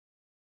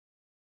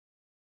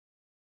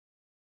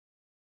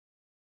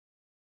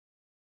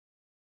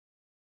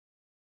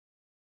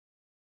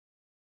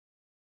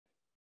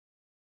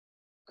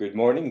Good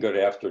morning, good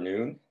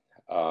afternoon.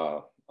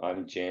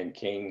 I'm Jan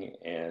King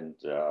and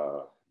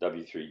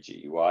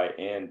W3GEY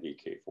and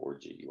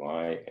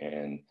VK4GEY,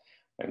 and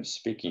I'm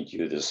speaking to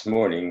you this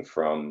morning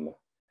from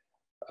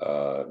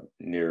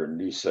near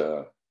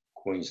Noosa,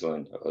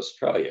 Queensland,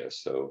 Australia,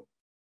 so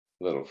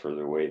a little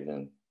further away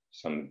than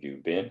some of you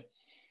have been.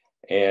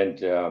 And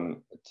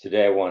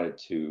today I wanted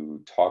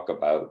to talk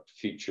about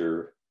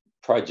future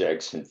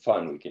projects and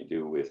fun we can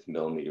do with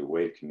millimeter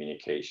wave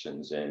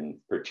communications, and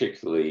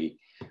particularly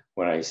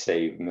when I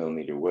say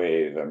millimeter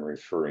wave, I'm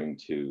referring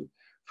to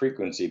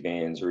frequency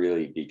bands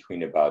really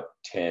between about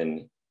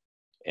 10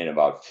 and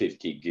about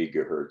 50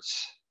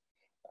 gigahertz,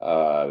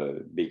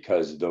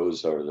 because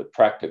those are the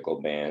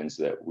practical bands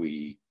that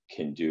we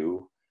can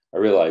do. I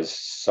realize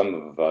some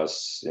of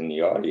us in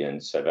the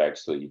audience have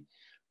actually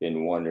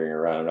been wandering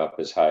around up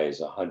as high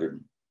as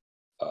 100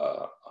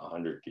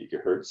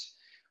 gigahertz.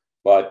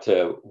 But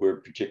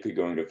we're particularly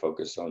going to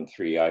focus on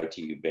 3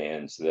 ITU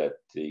bands that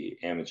the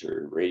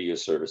amateur radio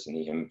service and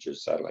the amateur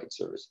satellite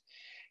service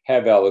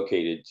have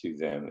allocated to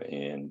them.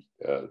 And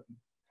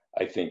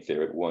I think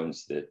they're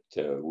ones that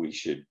we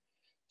should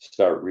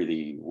start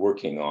really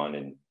working on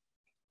and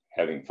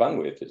having fun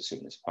with as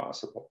soon as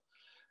possible.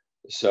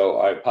 So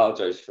I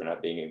apologize for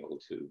not being able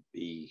to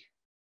be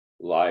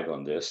live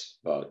on this,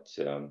 but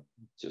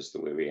just the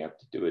way we have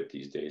to do it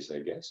these days, I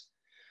guess.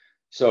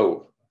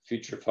 So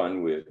future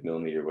fun with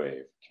millimeter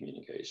wave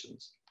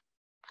communications.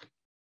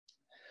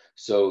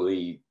 So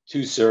the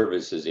 2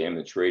 services,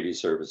 amateur radio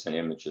service and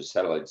amateur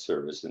satellite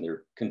service, and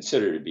they're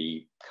considered to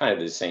be kind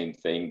of the same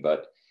thing,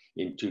 but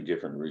in 2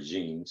 different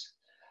regimes.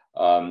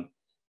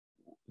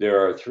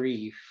 There are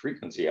 3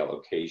 frequency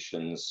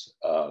allocations,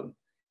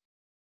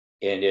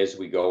 and as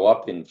we go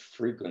up in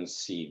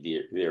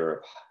frequency,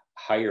 they're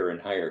higher and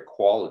higher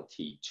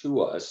quality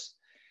to us,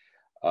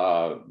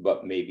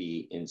 but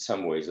maybe in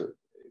some ways,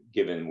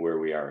 given where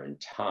we are in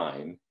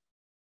time,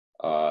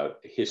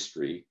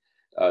 history,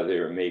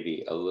 they're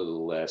maybe a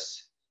little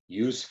less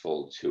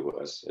useful to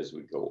us as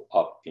we go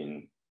up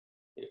to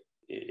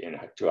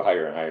a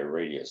higher and higher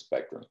radio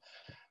spectrum.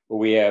 But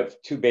we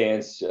have 2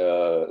 bands,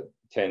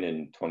 10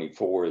 and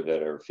 24,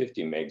 that are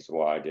 50 megs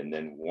wide, and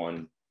then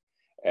one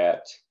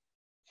at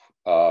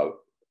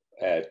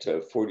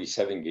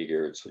 47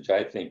 gigahertz, which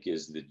I think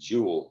is the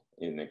jewel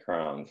in the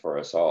crown for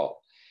us all.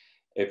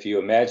 If you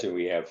imagine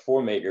we have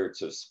 4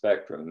 megahertz of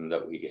spectrum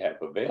that we have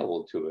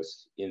available to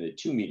us in the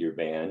 2 meter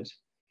band,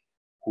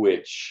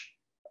 which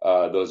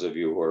those of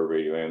you who are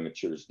radio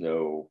amateurs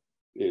know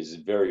is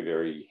very,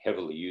 very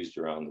heavily used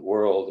around the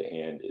world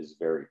and is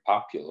very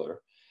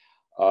popular.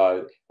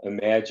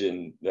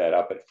 Imagine that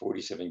up at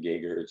 47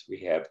 gigahertz, we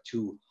have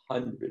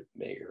 200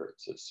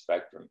 megahertz of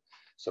spectrum.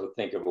 So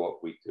think of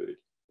what we could,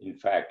 in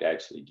fact,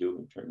 actually do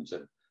in terms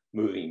of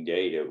moving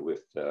data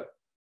with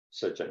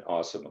such an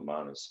awesome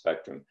amount of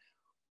spectrum.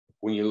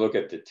 When you look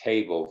at the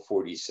table,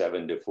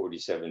 47 to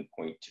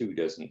 47.2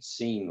 doesn't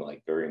seem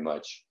like very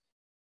much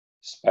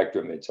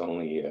spectrum. It's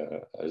only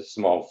a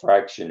small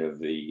fraction of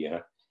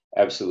the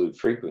absolute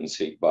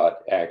frequency,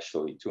 but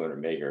actually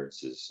 200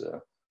 megahertz is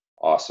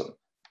awesome.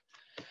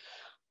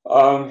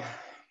 An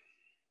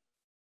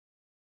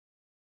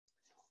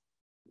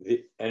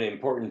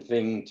important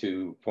thing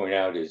to point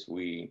out is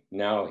we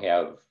now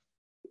have,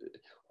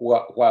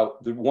 while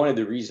one of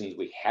the reasons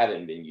we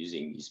haven't been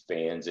using these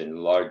bands in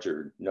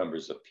larger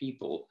numbers of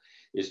people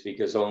is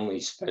because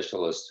only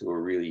specialists who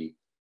are really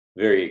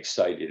very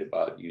excited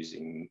about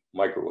using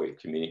microwave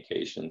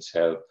communications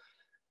have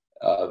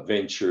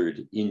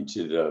ventured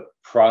into the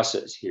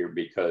process here,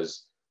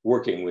 because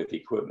working with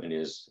equipment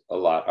is a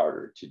lot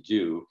harder to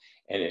do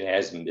and it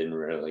hasn't been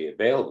readily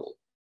available.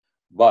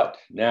 But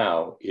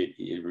now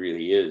it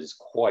really is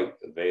quite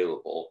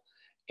available,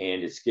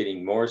 and it's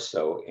getting more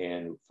so.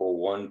 And for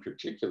one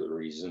particular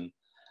reason,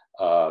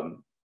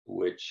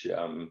 which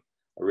I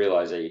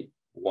realize I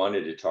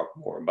wanted to talk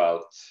more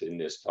about in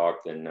this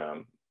talk than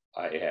I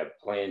have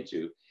planned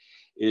to,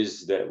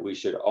 is that we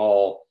should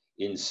all,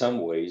 in some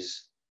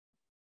ways,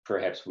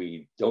 perhaps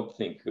we don't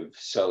think of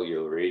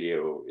cellular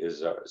radio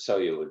as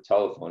cellular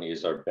telephony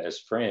as our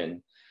best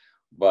friend,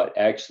 but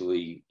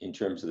actually in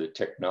terms of the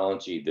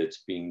technology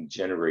that's being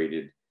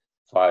generated,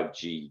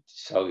 5G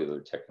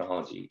cellular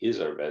technology is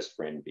our best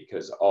friend,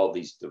 because all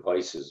these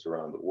devices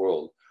around the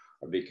world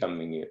are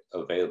becoming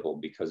available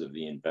because of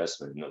the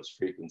investment in those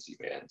frequency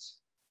bands.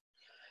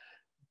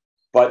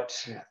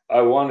 But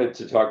I wanted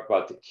to talk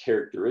about the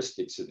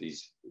characteristics of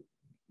these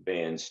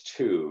bands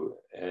too,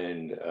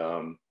 and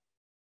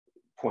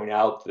point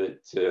out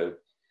that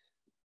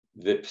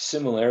the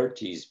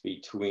similarities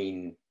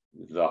between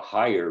the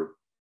higher,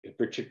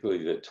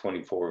 particularly the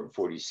 24 and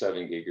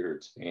 47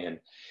 gigahertz band,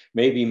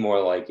 may be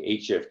more like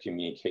HF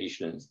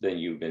communications than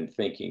you've been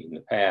thinking in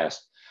the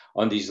past.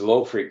 On these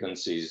low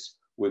frequencies,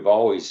 we've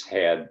always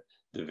had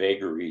the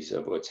vagaries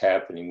of what's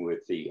happening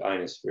with the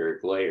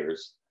ionospheric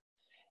layers.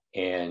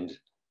 And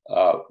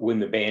when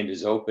the band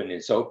is open,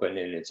 it's open,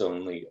 and it's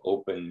only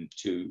open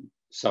to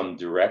some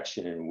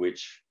direction in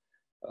which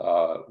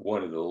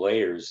one of the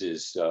layers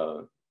is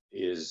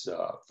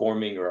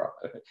forming or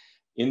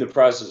in the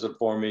process of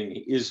forming,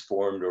 is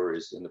formed, or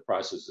is in the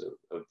process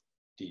of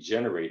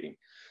degenerating.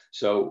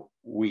 So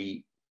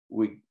we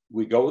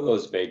go with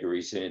those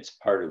vagaries, and it's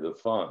part of the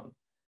fun.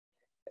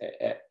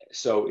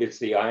 So it's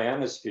the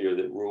ionosphere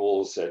that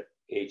rules at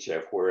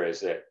HF,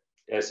 whereas at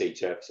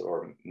SHFs,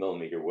 or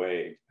millimeter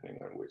wave,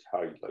 depending on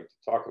how you'd like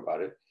to talk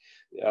about it,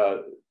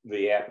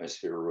 the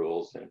atmosphere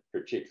rules, and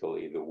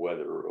particularly the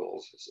weather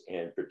rules,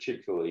 and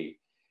particularly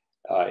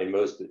in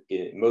most of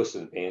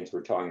the bands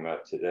we're talking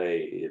about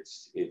today,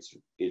 it's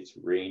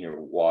rain or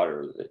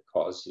water that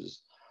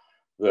causes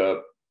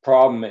the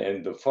problem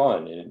and the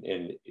fun.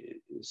 And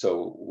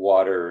so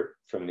water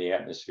from the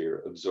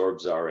atmosphere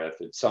absorbs RF.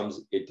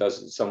 It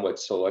does it somewhat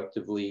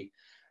selectively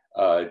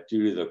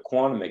due to the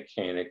quantum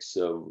mechanics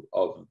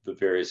of the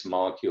various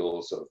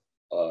molecules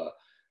of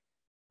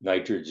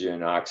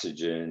nitrogen,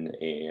 oxygen,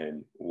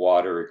 and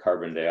water,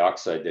 carbon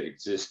dioxide that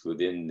exist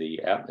within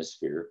the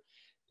atmosphere.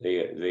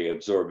 They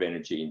absorb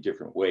energy in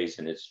different ways,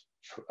 and it's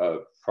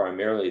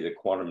primarily the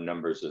quantum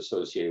numbers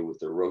associated with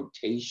the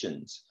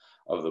rotations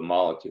of the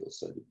molecules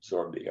that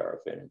absorb the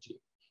RF energy.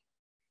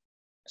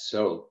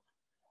 So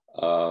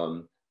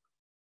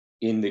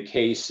in the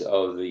case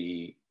of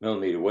the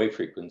millimeter wave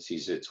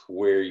frequencies, it's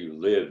where you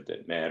live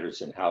that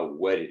matters, and how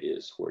wet it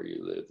is where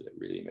you live that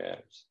really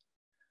matters.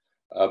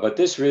 But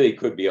this really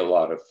could be a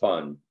lot of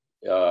fun.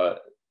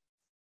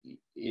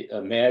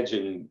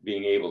 Imagine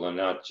being able to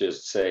not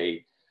just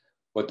say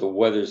what the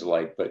weather's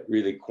like, but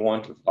really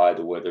quantify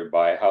the weather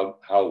by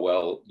how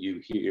well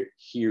you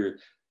hear,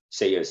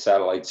 say, a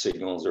satellite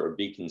signals or a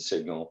beacon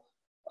signal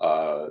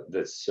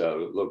that's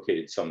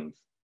located some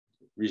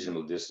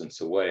reasonable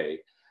distance away.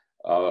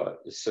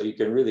 So you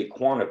can really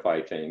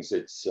quantify things.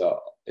 It's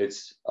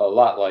a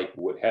lot like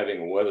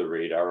having a weather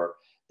radar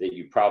that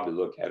you probably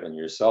look at on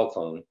your cell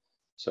phone.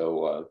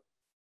 So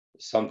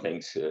some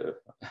things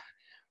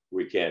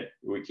we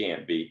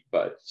can't beat,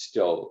 but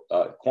still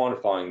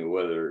quantifying the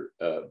weather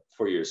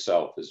for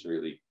yourself is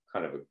really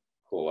kind of a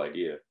cool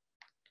idea.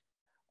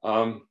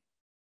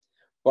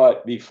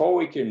 But before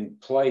we can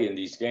play in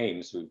these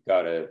games, we've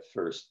got to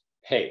first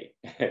pay,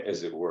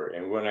 as it were.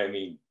 And when I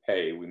mean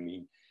pay,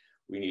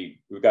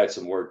 we've got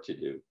some work to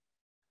do.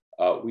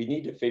 We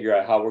need to figure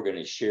out how we're going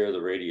to share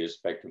the radio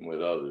spectrum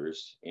with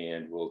others,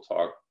 and we'll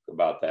talk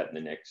about that in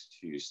the next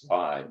few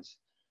slides.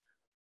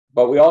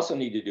 But we also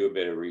need to do a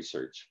bit of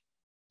research.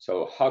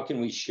 So how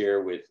can we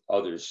share with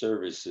other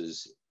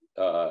services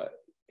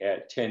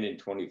at 10 and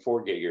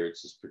 24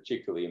 gigahertz is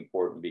particularly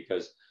important,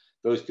 because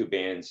those two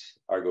bands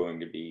are going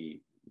to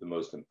be the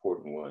most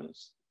important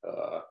ones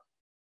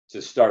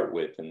to start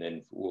with, and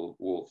then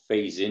we'll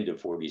phase into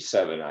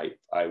 47.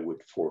 I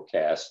would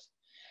forecast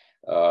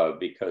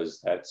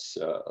because that's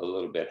a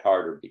little bit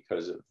harder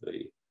because of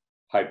the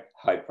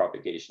high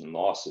propagation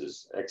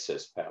losses,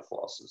 excess path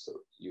losses that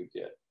you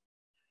get.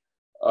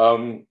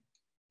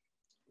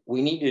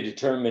 We need to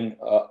determine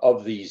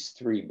of these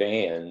three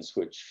bands,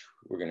 which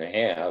we're going to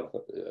have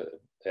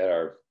at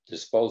our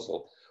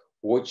disposal,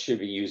 what should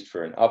be used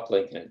for an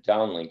uplink and a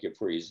downlink if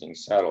we're using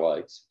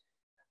satellites.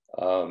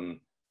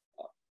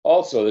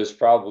 Also, there's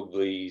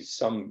probably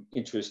some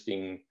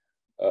interesting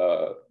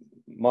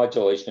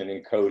modulation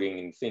and encoding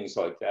and things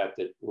like that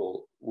that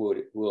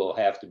will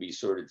have to be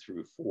sorted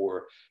through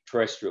for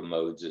terrestrial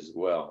modes as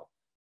well.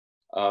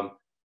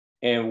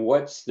 And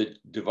what's the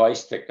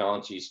device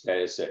technology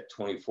status at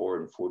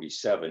 24 and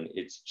 47?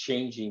 It's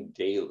changing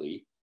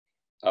daily.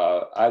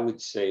 I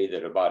would say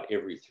that about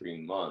every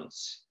 3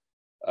 months,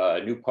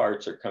 new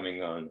parts are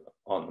coming on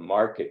the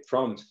market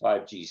from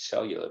 5G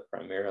cellular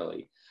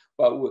primarily,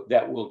 but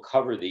that will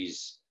cover the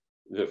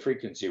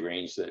frequency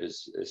range that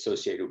is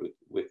associated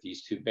with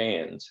these two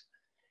bands.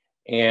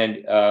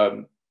 And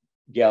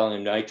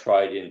gallium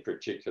nitride in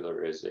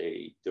particular as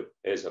a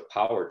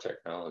power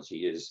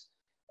technology is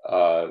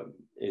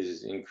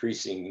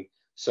increasing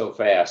so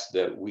fast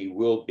that we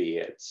will be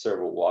at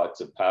several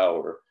watts of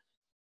power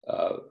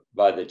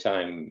by the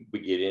time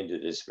we get into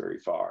this very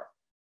far.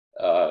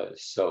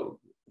 So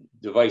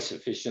device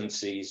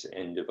efficiencies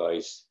and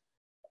device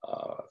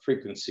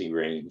frequency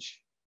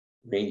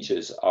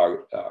ranges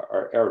are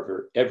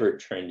ever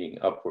trending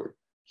upward.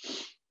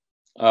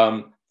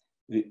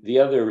 The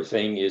other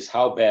thing is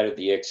how bad are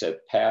the XF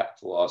path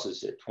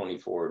losses at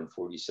 24 and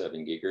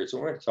 47 gigahertz,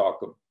 and we're going to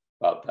talk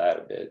about that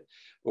a bit,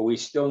 but we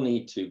still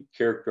need to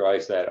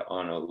characterize that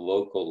on a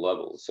local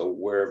level. So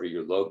wherever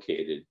you're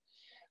located,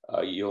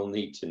 you'll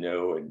need to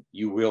know, and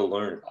you will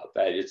learn about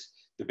that. It's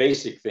the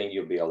basic thing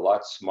you'll be a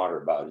lot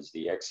smarter about is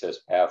the excess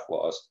path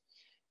loss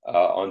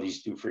on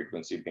these two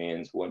frequency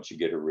bands once you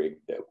get a rig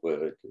that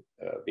would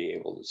be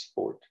able to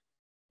support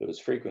those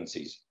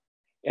frequencies.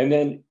 And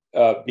then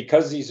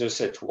because these are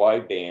such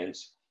wide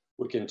bands,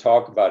 we can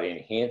talk about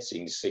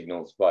enhancing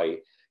signals by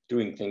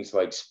doing things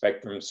like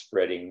spectrum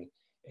spreading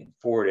and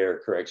forward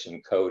error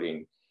correction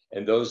coding.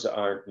 And those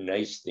aren't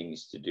nice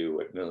things to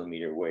do at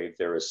millimeter wave.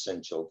 They're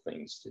essential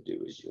things to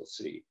do, as you'll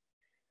see.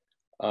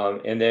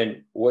 And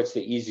then what's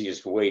the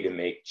easiest way to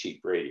make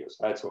cheap radios?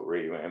 That's what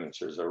radio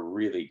amateurs are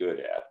really good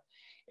at.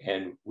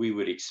 And we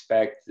would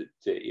expect that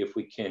if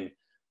we can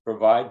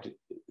provide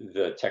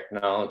the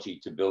technology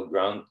to build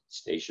ground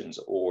stations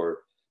or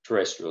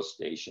terrestrial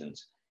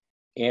stations.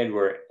 And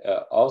we're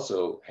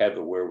also have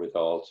the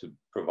wherewithal to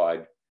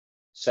provide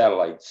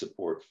satellite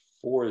support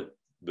for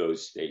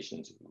those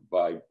stations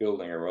by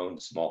building our own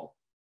small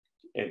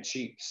and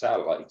cheap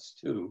satellites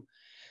too.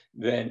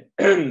 Then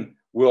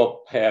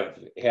we'll have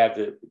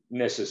the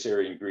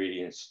necessary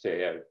ingredients to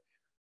have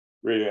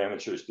radio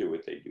amateurs do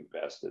what they do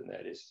best, and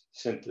that is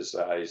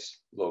synthesize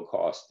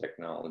low-cost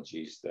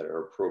technologies that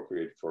are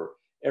appropriate for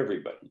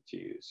everybody to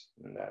use.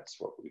 And that's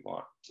what we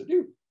want to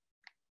do.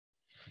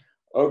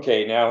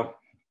 Okay, now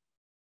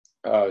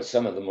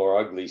some of the more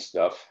ugly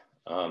stuff.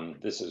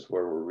 This is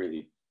where we're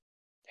really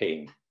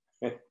paying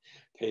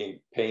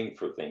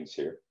for things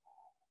here.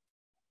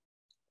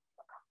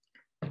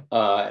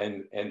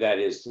 And that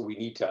is, we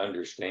need to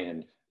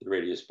understand the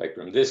radio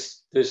spectrum.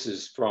 This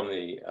is from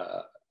the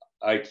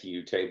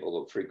ITU table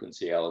of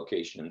frequency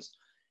allocations.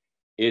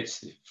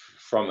 It's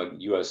from a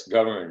US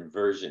government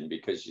version,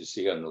 because you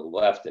see on the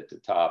left at the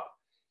top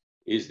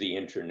is the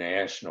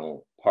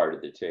international part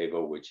of the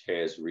table, which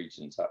has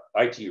regions,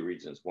 ITU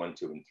regions 1,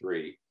 2, and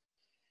 3.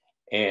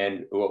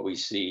 And what we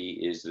see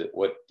is that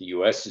what the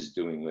US is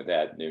doing with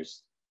that, and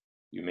there's,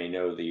 you may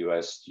know the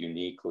US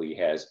uniquely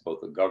has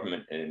both a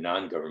government and a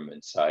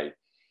non-government side,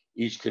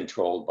 each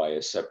controlled by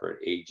a separate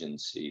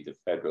agency. The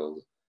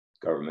federal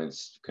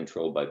government's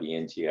controlled by the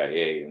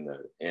NTIA,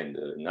 and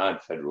the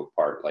non-federal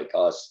part, like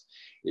us,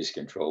 is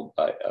controlled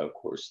by, of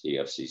course, the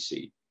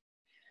FCC.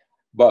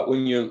 But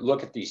when you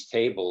look at these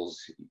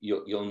tables,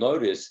 you'll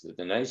notice that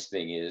the nice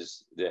thing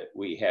is that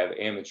we have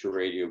amateur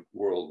radio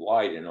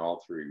worldwide in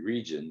all 3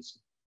 regions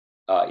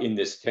in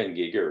this 10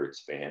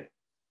 gigahertz band,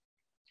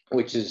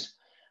 which is,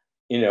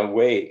 in a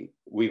way,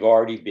 we've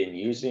already been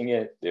using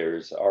it.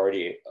 There's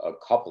already a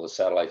couple of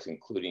satellites,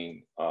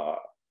 including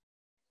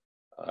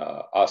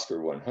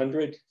Oscar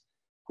 100,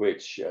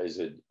 which is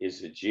a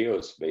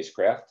GEO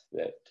spacecraft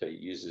that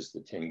uses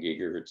the 10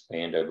 gigahertz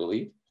band, I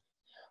believe.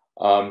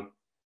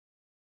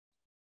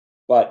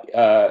 But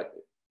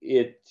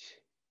it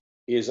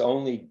is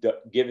only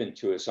given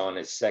to us on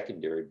a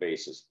secondary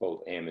basis,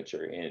 both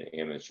amateur and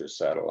amateur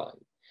satellite.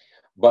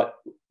 But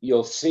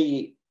you'll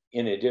see,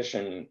 in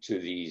addition to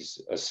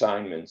these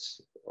assignments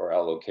or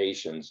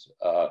allocations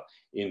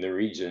in the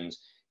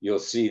regions, you'll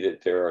see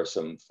that there are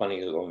some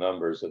funny little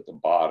numbers at the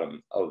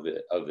bottom of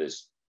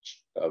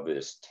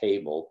this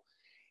table.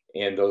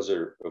 And those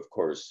are, of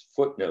course,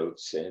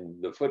 footnotes.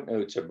 And the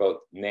footnotes are both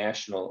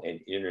national and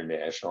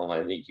international.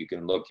 I think you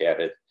can look at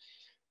it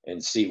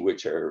and see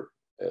which are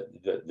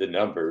the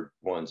numbered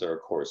ones are,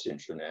 of course,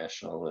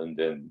 international. And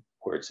then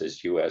where it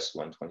says US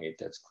 128,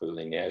 that's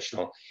clearly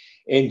national.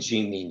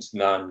 NG means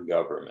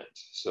non-government.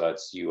 So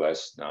that's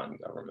US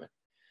non-government.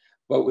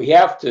 But we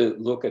have to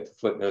look at the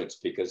footnotes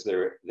because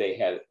they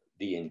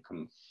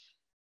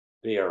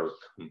are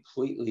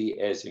completely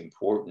as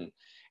important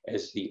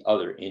as the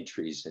other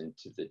entries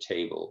into the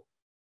table.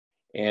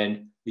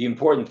 And the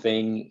important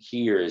thing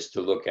here is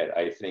to look at,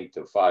 I think,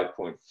 the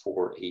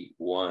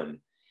 5.481.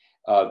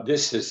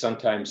 This is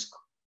sometimes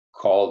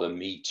called a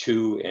Me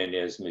Too. And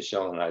as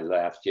Michelle and I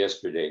laughed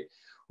yesterday,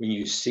 when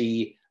you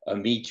see a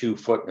Me Too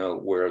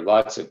footnote where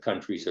lots of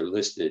countries are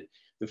listed,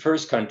 the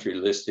first country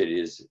listed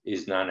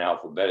is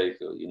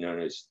non-alphabetical. You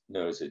notice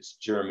it's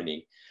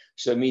Germany.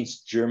 So it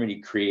means Germany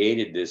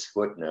created this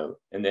footnote,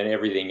 and then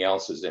everything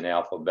else is in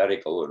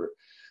alphabetical order.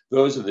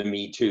 Those are the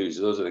Me Too's.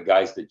 Those are the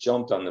guys that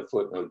jumped on the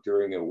footnote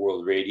during a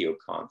World Radio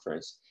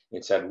Conference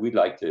and said, we'd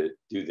like to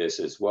do this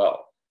as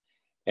well.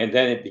 And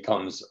then it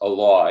becomes a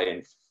law,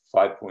 and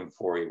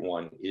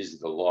 5.481 is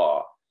the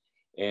law.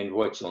 And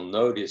what you'll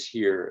notice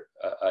here,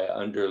 I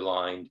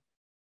underlined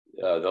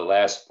the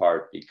last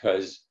part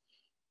because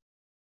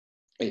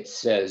it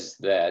says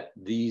that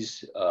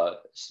this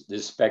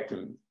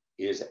spectrum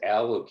is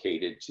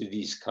allocated to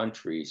these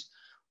countries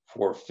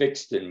for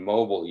fixed and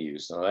mobile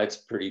use. Now that's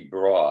pretty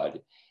broad,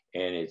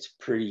 and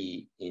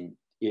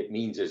it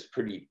means it's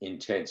pretty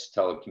intense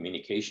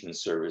telecommunication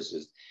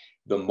services.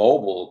 The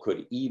mobile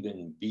could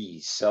even be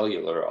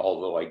cellular,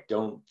 although I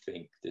don't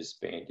think this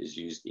band is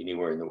used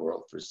anywhere in the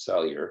world for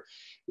cellular.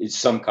 It's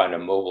some kind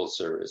of mobile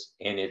service,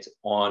 and it's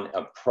on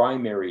a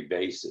primary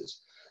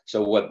basis.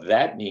 So what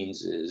that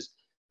means is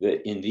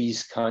that in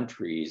these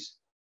countries,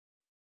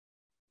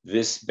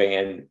 this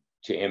band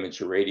to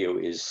amateur radio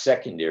is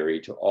secondary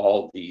to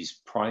all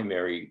these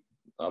primary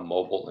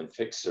mobile and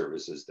fixed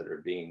services that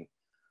are being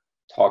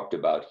talked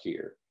about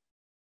here.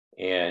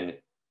 And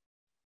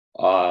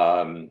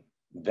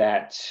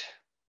that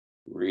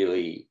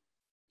really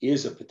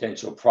is a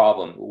potential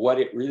problem. What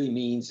it really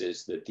means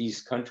is that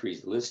these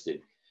countries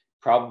listed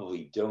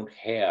probably don't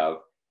have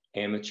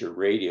amateur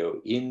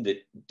radio in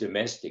the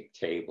domestic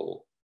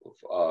table.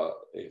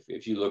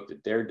 If you looked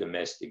at their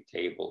domestic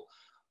table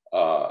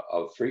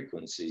of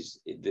frequencies,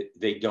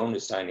 they don't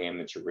assign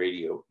amateur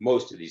radio.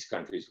 Most of these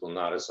countries will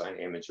not assign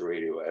amateur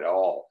radio at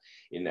all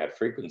in that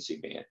frequency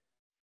band.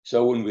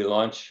 So when we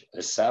launch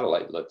a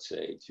satellite, let's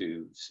say,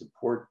 to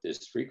support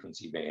this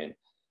frequency band,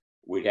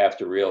 we'd have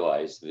to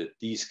realize that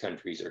these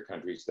countries are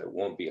countries that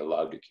won't be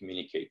allowed to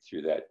communicate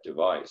through that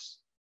device.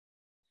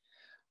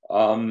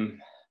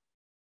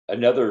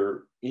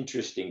 Another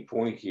interesting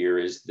point here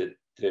is that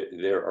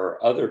there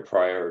are other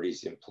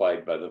priorities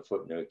implied by the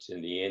footnotes,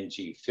 and the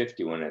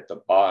NG51 at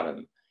the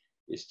bottom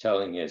is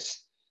telling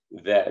us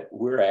that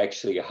we're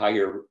actually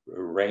higher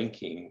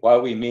ranking,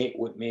 while we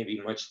may be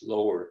much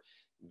lower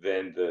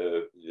than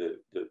the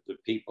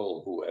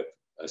people who have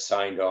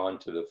assigned on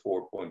to the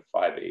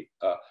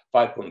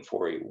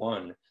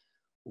 5.481,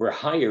 we're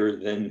higher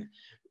than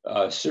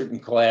a certain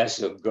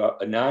class of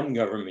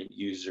non-government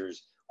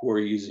users who are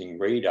using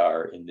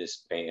radar in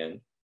this band.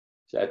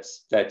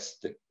 That's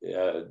the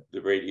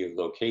radio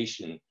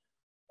location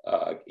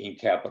in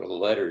capital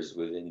letters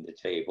within the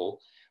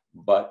table.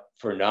 But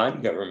for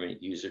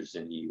non-government users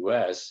in the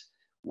US,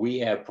 we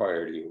have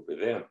priority over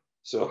them.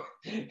 So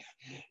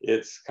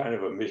it's kind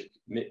of a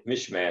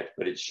mishmash,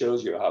 but it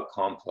shows you how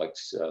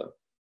complex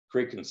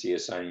frequency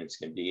assignments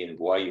can be and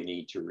why you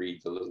need to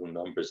read the little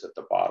numbers at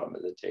the bottom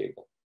of the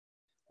table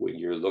when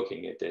you're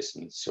looking at this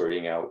and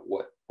sorting out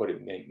what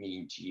it may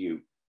mean to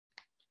you.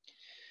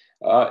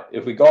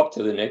 If we go up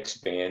to the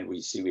next band,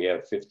 we see we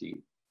have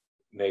 50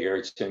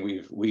 megahertz, and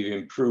we've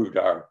improved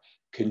our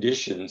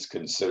conditions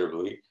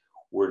considerably.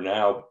 We're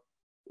now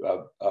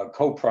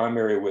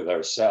co-primary with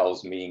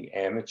ourselves, meaning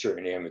amateur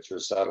and amateur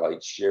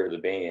satellites share the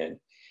band.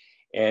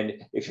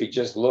 And if you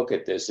just look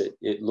at this,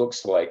 it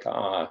looks like,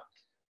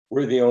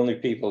 we're the only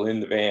people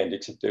in the band,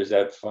 except there's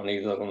that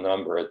funny little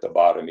number at the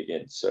bottom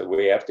again. So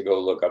we have to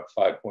go look up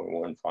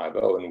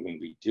 5.150. And when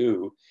we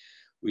do,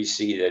 we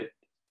see that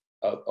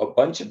a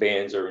bunch of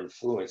bands are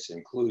influenced,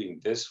 including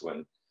this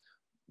one,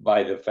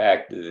 by the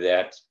fact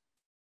that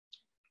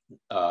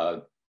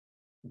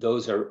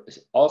those are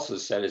also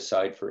set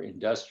aside for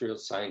industrial,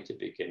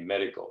 scientific, and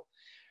medical.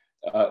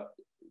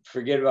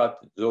 Forget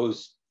about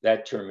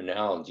that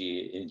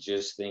terminology and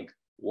just think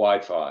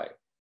Wi-Fi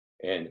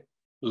and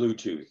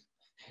Bluetooth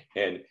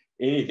and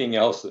anything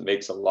else that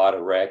makes a lot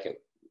of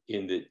racket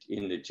in the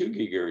 2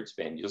 gigahertz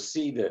band. You'll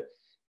see that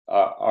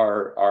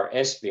our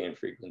S-band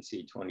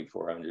frequency,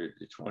 2400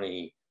 to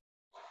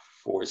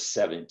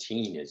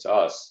 2417 is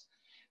us,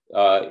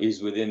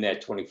 is within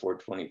that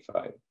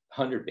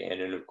 2500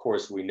 band. And of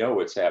course, we know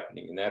what's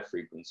happening in that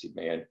frequency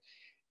band.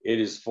 It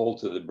is full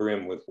to the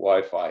brim with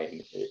Wi-Fi,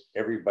 and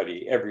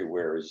everybody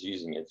everywhere is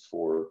using it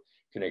for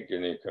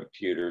connecting their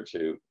computer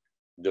to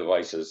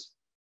devices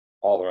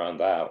all around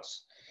the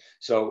house.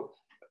 So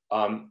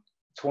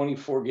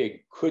 24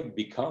 gig could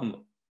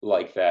become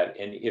like that.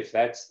 And if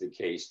that's the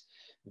case,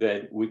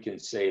 then we can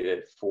say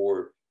that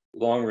for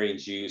long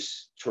range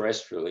use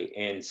terrestrially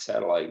and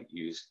satellite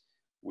use,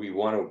 we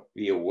want to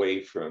be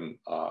away from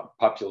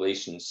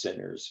population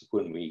centers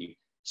when we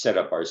set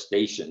up our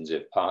stations,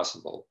 if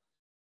possible.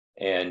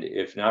 And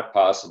if not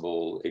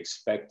possible,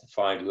 expect to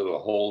find little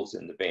holes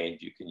in the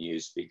band you can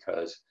use,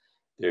 because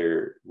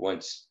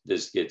once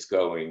this gets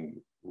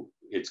going,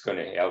 it's going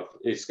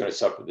to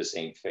suffer the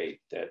same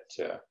fate that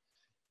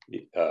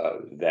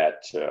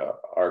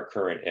our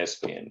current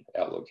S-band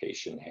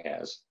allocation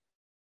has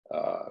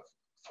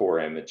for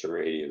amateur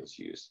radios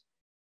use.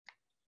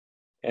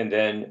 And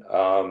then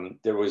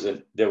there was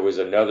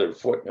another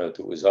footnote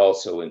that was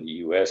also in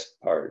the US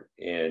part,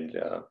 and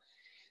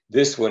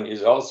this one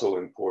is also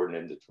important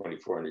in the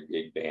 2400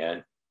 gig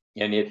band,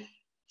 and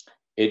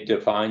it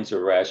defines a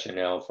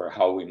rationale for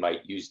how we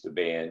might use the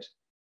band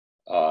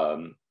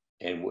and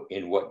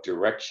in what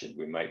direction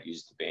we might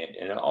use the band.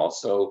 And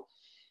also,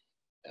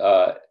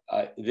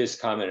 this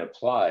comment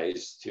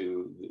applies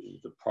to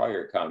the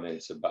prior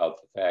comments about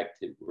the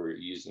fact that we're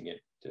using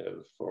it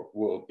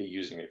we'll be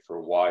using it for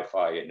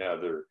Wi-Fi and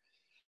other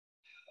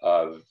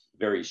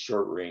very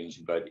short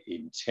range but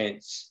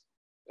intense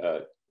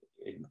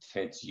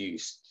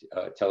use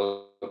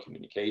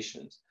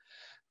telecommunications.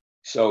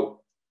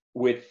 So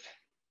with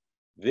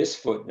this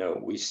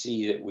footnote, we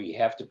see that we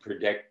have to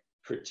protect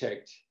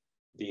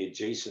the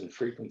adjacent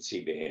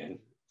frequency band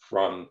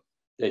from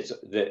that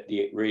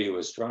the radio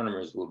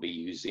astronomers will be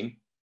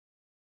using.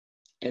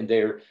 And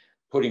they're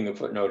putting a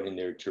footnote in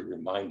there to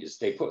remind us.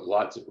 They put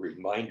lots of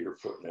reminder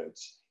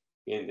footnotes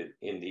in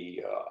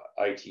the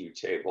ITU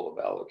table of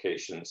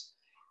allocations,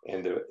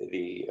 and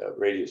the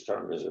radio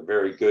astronomers are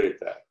very good at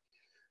that.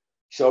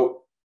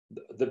 So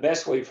the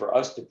best way for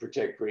us to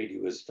protect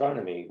radio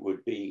astronomy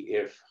would be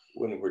if,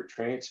 when we're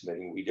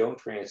transmitting, we don't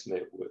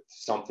transmit with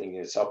something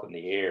that's up in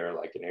the air,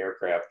 like an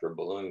aircraft or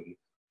balloon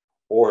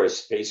or a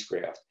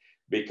spacecraft,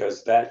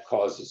 because that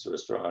causes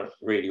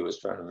radio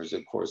astronomers,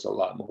 of course, a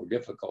lot more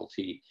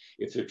difficulty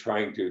if they're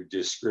trying to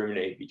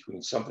discriminate between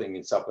something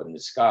that's up in the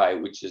sky,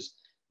 which is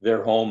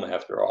their home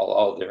after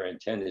all their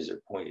antennas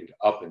are pointed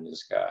up in the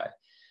sky.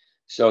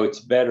 So it's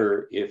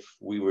better if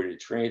we were to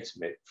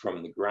transmit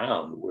from the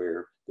ground,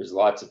 where there's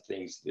lots of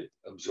things that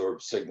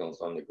absorb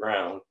signals on the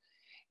ground,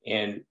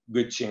 and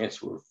good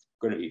chance we're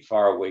going to be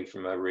far away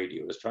from a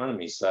radio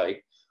astronomy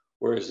site,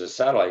 whereas a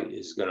satellite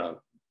is going to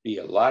be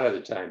a lot of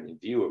the time in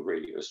view of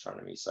radio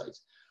astronomy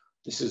sites.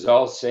 This is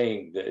all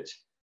saying that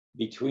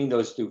between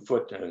those two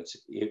footnotes,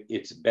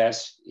 it's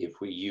best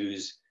if we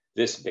use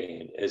this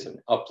band as an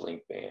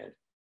uplink band,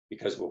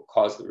 because we'll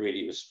cause the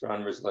radio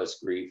astronomers less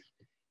grief.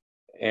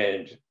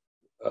 And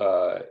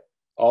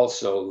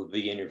also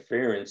the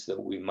interference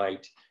that we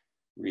might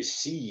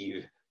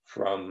receive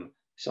from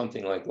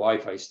something like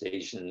Wi-Fi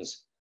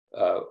stations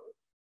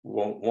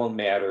won't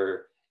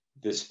matter.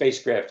 The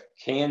spacecraft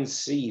can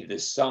see the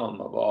sum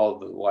of all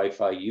the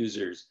Wi-Fi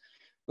users,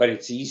 but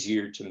it's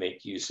easier to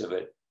make use of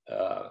it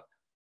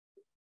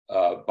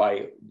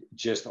by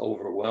just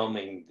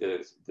overwhelming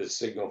the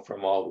signal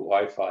from all the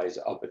Wi-Fis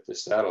up at the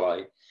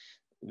satellite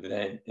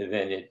than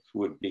it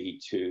would be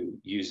to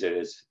use it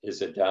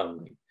as a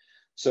downlink.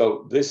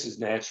 So this is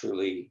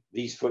naturally,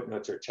 these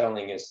footnotes are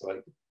telling us, like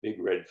a big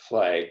red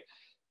flag,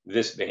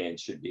 this band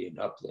should be an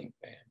uplink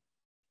band.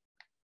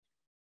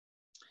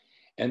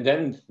 And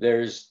then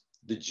there's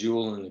the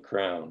jewel in the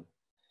crown.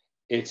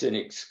 It's an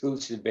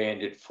exclusive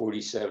band at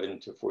 47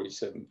 to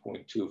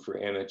 47.2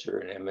 for amateur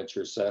and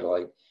amateur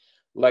satellite.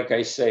 Like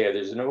I say,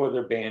 there's no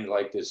other band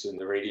like this in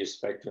the radio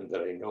spectrum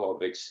that I know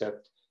of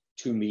except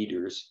 2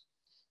 meters,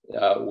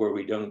 where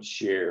we don't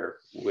share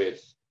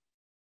with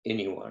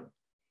anyone.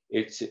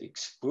 It's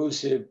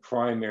exclusive,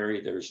 primary,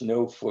 there's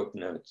no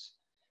footnotes.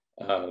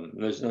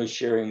 There's no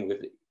sharing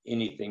with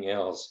anything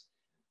else,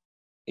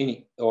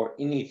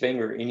 anything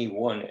or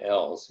anyone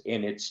else,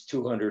 and it's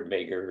 200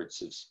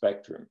 megahertz of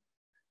spectrum.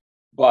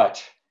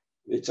 But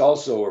it's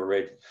also a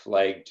red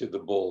flag to the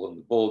bull, and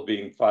the bull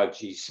being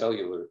 5G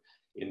cellular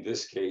in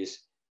this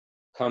case.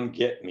 Come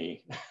get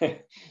me.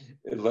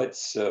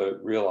 Let's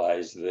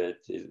realize that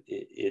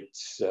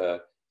it's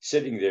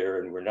sitting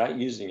there and we're not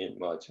using it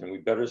much, and we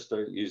better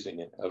start using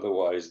it.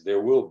 Otherwise,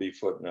 there will be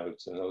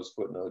footnotes, and those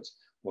footnotes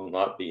will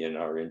not be in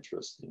our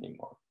interest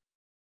anymore.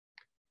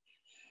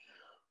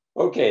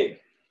 Okay,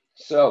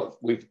 so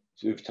we've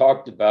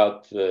talked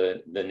about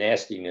the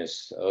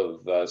nastiness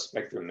of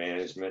spectrum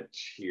management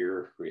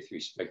here with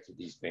respect to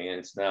these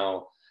bands.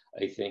 Now,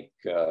 I think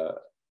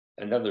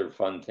another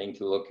fun thing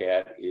to look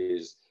at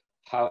is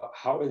how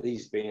are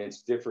these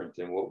bands different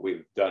than what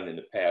we've done in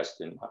the past,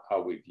 and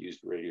how we've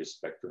used radio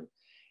spectrum,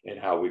 and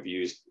how we've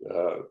used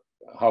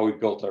how we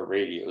built our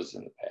radios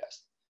in the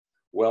past.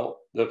 Well,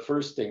 the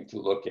first thing to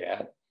look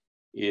at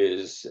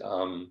is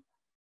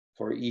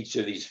for each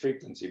of these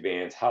frequency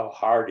bands, how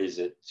hard is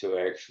it to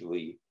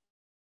actually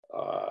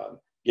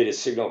get a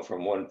signal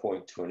from one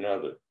point to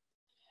another?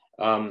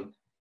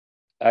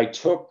 I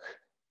took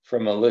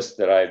from a list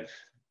that I've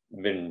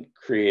been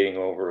creating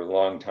over a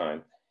long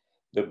time,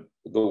 the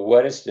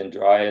wettest and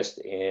driest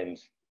and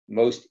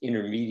most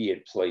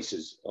intermediate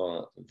places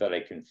that I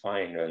can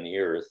find on the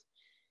Earth.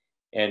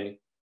 And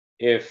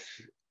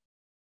if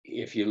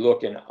you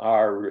look in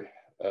our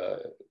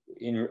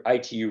in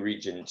ITU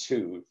region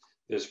 2,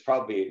 there's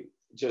probably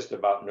just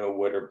about no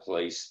wetter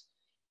place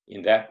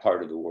in that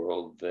part of the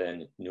world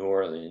than New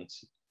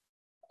Orleans.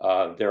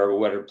 There are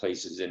wetter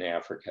places in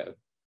Africa,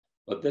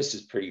 but this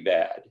is pretty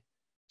bad.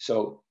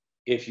 So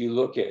if you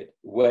look at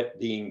wet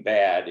being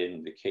bad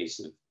in the case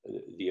of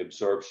the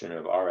absorption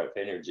of RF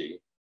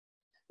energy,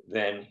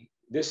 then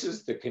this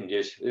is the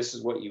condition, this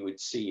is what you would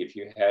see if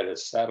you had a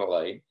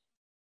satellite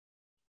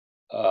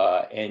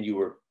and you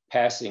were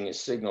passing a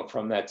signal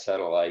from that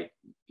satellite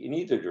in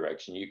either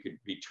direction. You could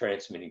be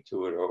transmitting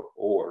to it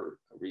or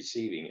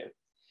receiving it,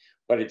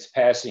 but it's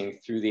passing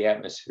through the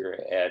atmosphere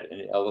at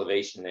an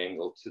elevation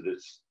angle to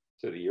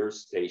the Earth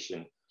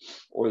station,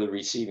 or the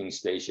receiving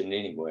station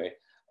anyway,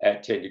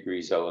 at 10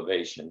 degrees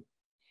elevation.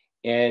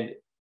 And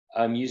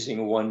I'm using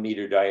a 1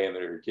 meter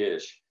diameter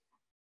dish.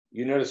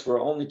 You notice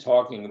we're only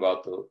talking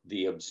about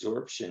the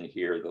absorption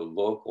here, the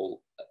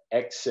local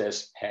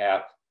excess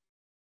path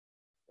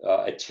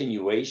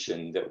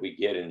attenuation that we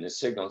get in the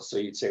signal. So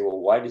you'd say, well,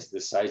 why does the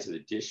size of the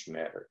dish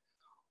matter?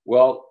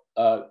 Well,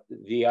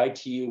 the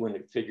ITU, when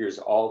it figures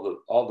all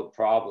the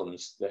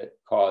problems that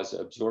cause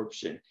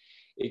absorption,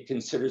 it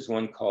considers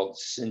one called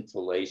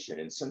scintillation,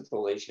 and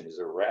scintillation is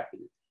a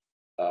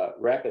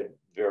rapid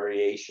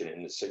variation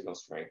in the signal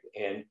strength.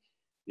 And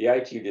the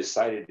ITU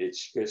decided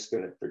it's just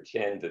going to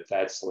pretend that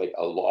that's like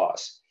a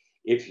loss.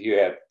 If you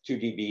have 2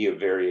 dB of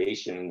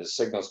variation in the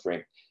signal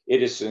strength,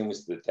 it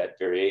assumes that that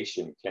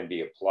variation can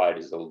be applied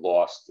as a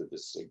loss to the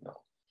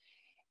signal.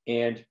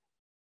 And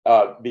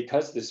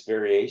because this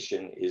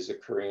variation is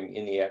occurring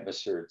in the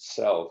atmosphere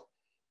itself,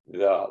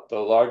 the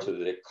larger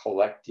the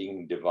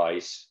collecting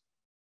device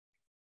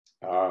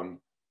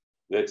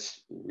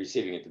that's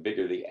receiving it, the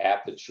bigger the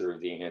aperture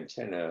of the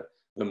antenna,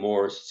 the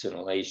more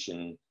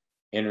scintillation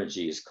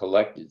energy is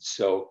collected.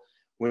 So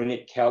when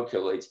it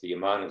calculates the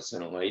amount of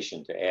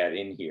scintillation to add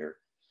in here,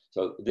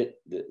 so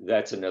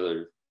that's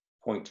another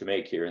point to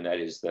make here, and that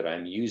is that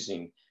I'm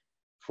using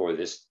for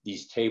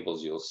these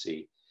tables, you'll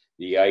see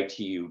the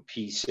ITU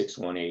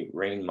P618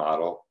 rain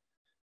model.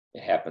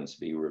 It happens to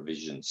be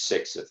revision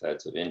 6, if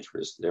that's of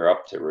interest. They're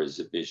up to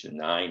revision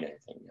 9, I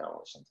think now,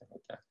 or something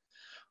like that.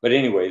 But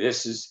anyway,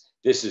 this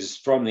is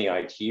from the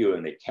ITU,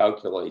 and it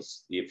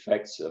calculates the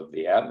effects of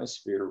the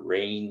atmosphere,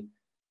 rain,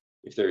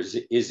 if there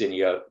is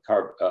any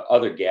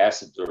other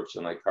gas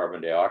absorption like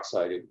carbon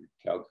dioxide, it would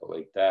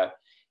calculate that,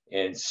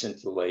 and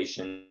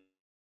scintillation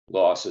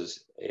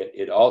losses.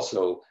 It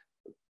also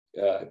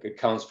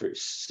accounts for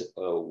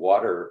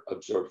water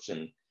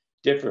absorption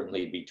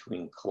differently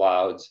between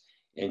clouds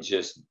and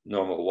just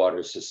normal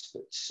water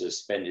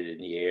suspended in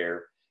the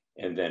air,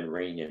 and then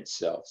rain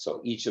itself.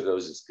 So each of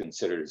those is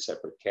considered a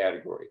separate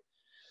category.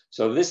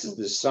 So this is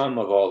the sum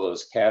of all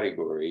those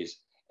categories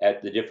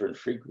at the different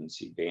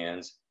frequency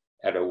bands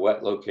at a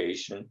wet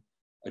location.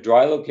 A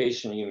dry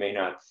location, you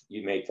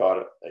may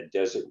thought a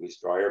desert was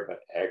drier, but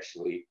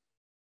actually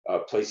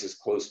places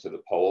close to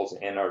the poles,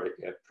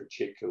 Antarctica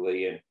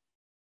particularly,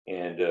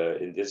 and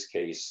in this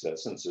case,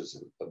 since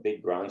there's a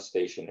big ground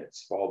station at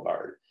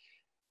Svalbard,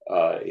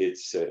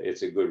 it's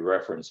a good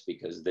reference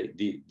because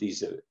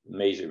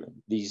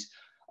these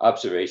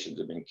observations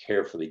have been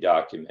carefully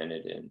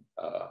documented and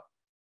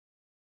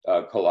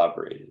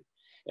collaborated.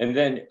 And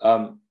then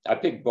I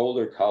picked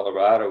Boulder,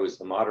 Colorado as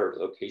the moderate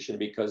location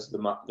because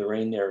the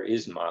rain there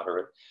is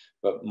moderate,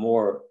 but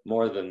more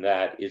than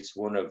that, it's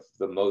one of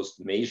the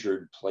most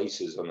measured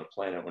places on the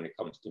planet when it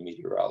comes to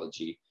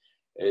meteorology,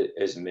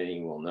 as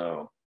many will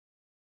know.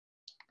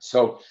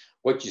 So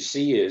what you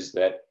see is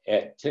that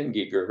at 10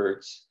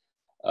 gigahertz,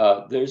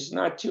 there's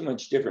not too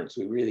much difference.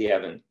 We really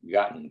haven't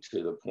gotten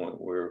to the point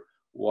where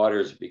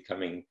water is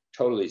becoming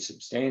totally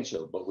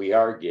substantial, but we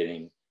are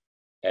getting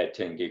at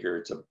 10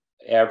 gigahertz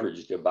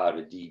averaged about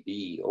a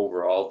dB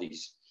over all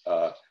these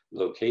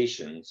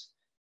locations.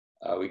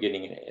 We're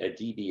getting a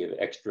dB of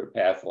extra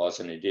path loss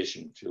in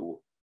addition to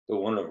the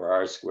 1 over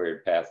r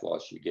squared path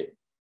loss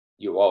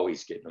you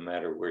always get no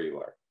matter where you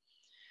are.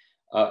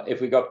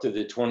 If we go up to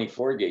the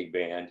 24 gig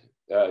band,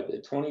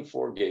 the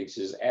 24 gigs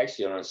is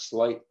actually on a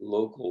slight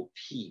local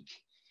peak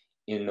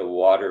in the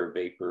water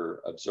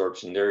vapor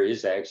absorption. There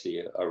is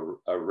actually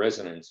a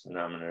resonance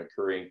phenomenon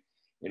occurring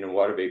in a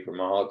water vapor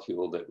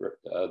molecule that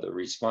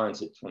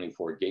responds at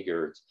 24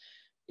 gigahertz.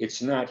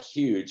 It's not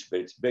huge, but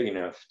it's big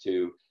enough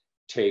to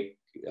take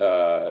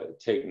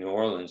New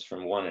Orleans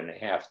from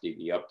 1.5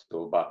 dB up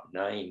to about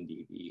 9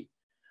 dB.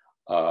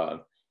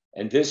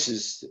 And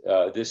this,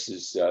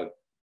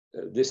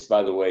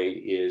 by the way,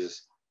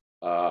 is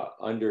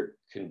under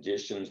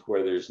conditions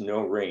where there's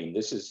no rain.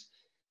 This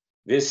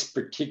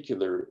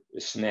particular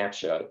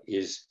snapshot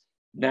is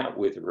not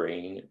with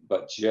rain,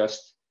 but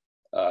just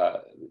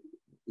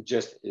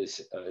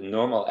is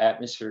normal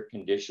atmospheric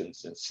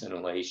conditions and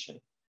scintillation.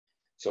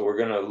 So we're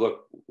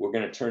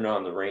going to turn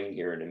on the rain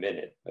here in a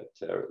minute, but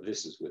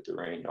this is with the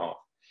rain off.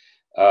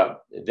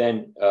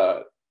 Then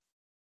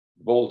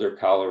Boulder,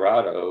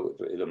 Colorado,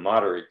 the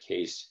moderate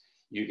case,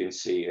 you can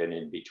see an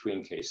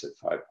in-between case at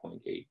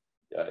 5.8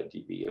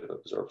 dB of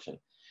absorption.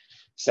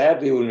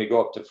 Sadly, when we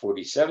go up to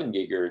 47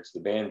 gigahertz,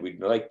 the band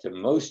we'd like to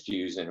most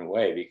use in a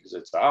way because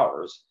it's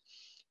ours.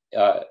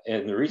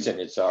 And the reason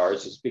it's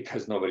ours is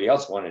because nobody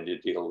else wanted to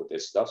deal with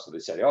this stuff. So they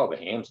said, oh, the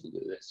hams will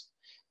do this.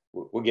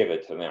 We'll give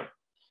it to them.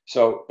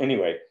 So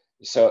anyway,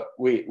 so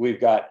we've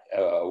got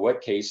a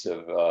wet case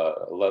of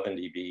 11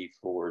 dB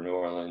for New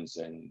Orleans,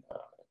 and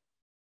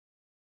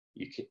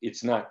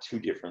it's not too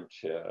different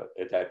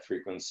at that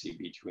frequency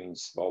between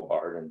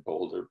Svalbard and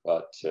Boulder,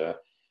 but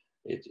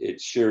it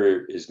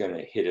sure is going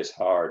to hit us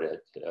hard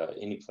at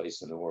any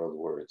place in the world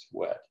where it's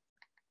wet.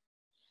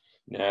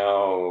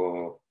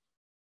 Now,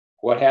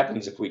 what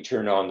happens if we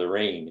turn on the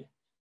rain?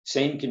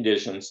 Same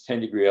conditions,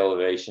 10-degree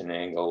elevation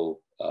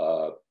angle,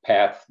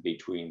 path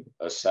between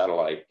a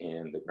satellite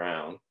and the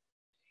ground,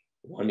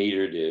 1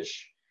 meter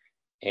dish.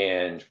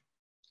 And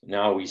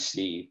now we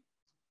see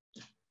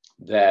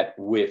that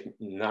with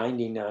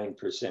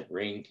 99%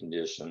 rain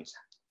conditions,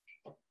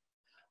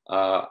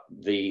 with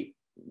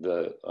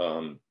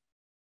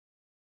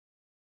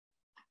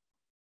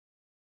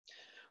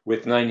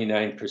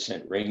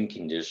 99% rain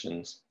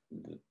conditions,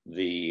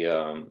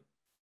 the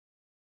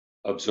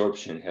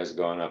absorption has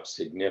gone up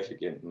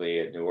significantly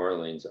at New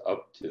Orleans,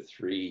 up to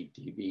 3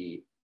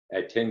 dB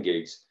at 10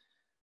 gigs.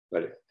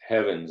 But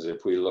heavens,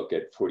 if we look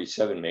at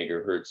 47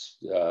 megahertz,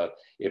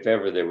 if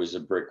ever there was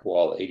a brick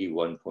wall,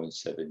 81.7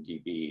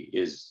 dB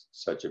is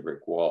such a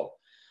brick wall.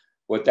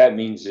 What that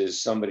means is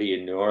somebody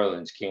in New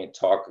Orleans can't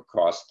talk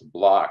across the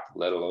block,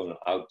 let alone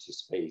out to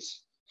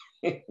space.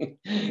 And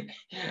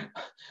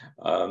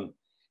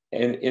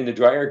in the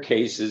drier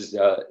cases,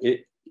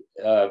 14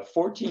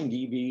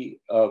 dB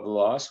of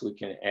loss we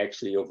can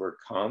actually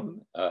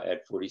overcome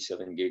at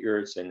 47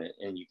 gigahertz, and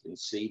you can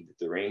see that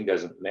the rain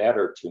doesn't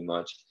matter too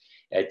much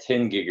at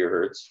 10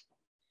 gigahertz.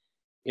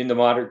 In the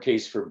moderate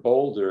case for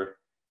Boulder,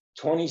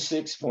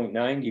 26.9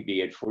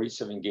 dB at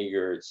 47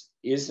 gigahertz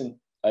isn't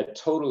a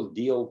total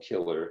deal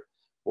killer,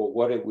 but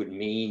what it would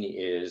mean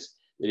is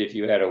that if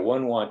you had a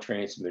 1 watt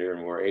transmitter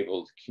and were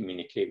able to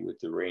communicate with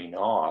the rain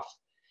off,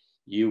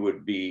 you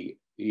would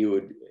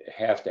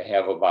have to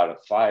have about a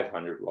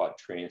 500 watt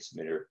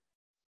transmitter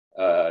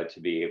to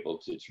be able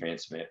to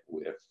transmit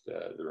with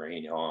the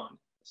rain on.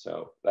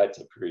 So that's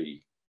a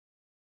pretty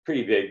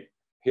big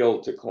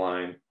hill to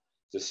climb.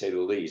 to say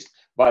the least.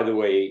 By the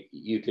way,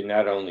 you can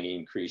not only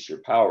increase your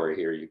power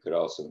here, you could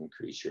also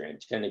increase your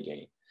antenna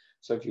gain.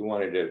 So if you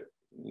wanted to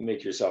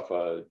make yourself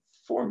a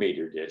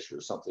 4-meter dish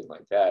or something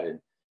like that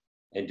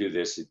and do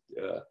this,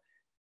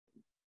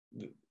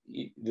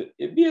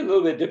 it'd be a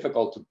little bit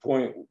difficult to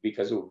point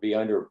because it would be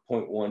under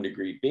 0.1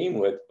 degree beam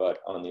width, but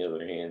on the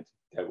other hand,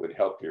 that would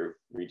help you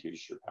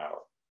reduce your power.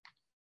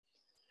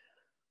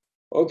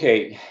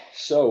 Okay,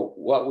 so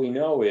what we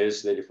know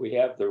is that if we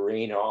have the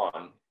rain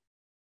on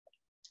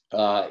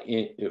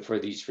for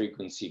these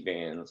frequency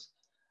bands,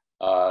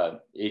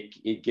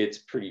 it gets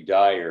pretty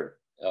dire.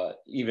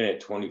 Even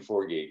at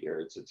 24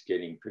 gigahertz, it's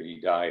getting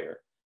pretty dire.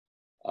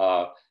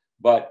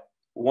 But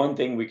one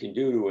thing we can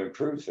do to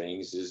improve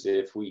things is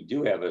if we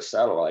do have a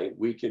satellite,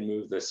 we can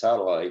move the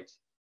satellite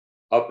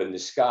up in the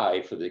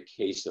sky for the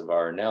case of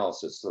our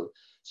analysis.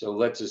 So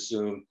let's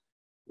assume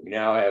we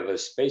now have a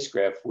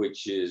spacecraft,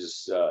 which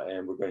is,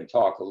 and we're going to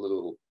talk a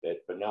little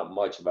bit, but not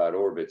much about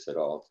orbits at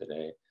all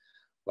today.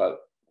 But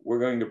we're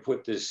going to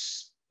put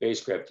this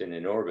spacecraft in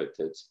an orbit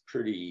that's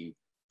pretty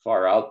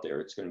far out there.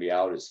 It's going to be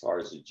out as far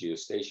as a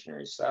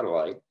geostationary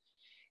satellite.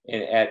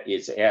 And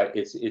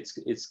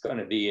it's going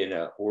to be in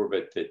an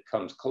orbit that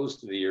comes close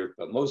to the Earth,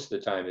 but most of the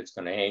time it's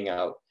going to hang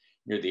out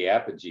near the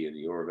apogee of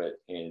the orbit.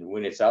 And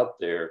when it's out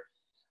there,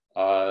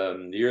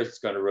 the Earth's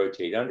going to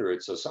rotate under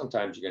it. So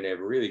sometimes you're going to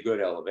have really good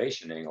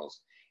elevation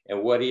angles.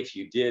 And what if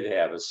you did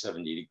have a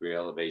 70-degree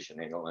elevation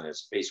angle and a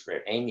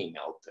spacecraft hanging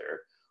out there?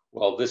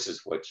 Well, this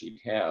is what you'd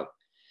have.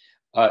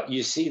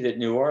 You see that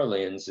New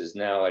Orleans is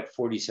now at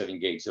 47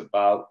 gigs,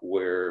 about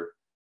where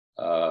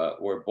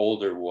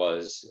Boulder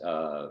was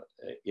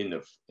in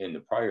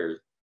the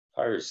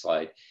prior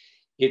slide.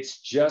 It's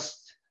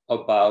just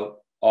about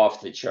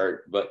off the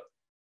chart, but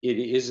it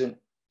isn't.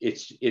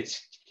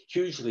 It's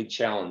hugely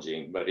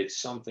challenging, but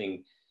it's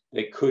something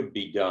that could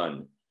be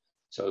done.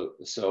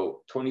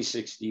 So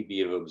 26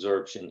 dB of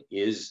absorption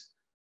is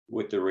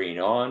with the rain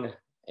on,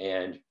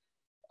 and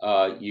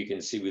you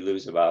can see we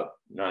lose about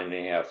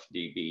 9.5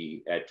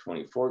 dB at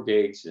 24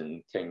 gigs,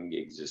 and 10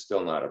 gigs is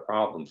still not a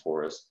problem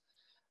for us.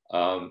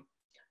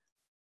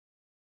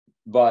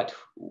 But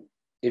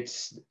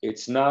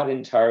it's not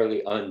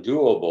entirely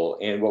undoable.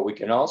 And what we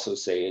can also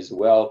say is,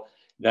 well,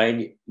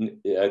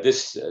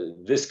 this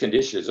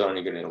condition is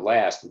only going to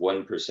last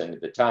 1%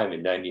 of the time,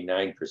 and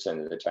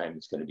 99% of the time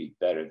it's going to be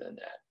better than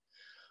that.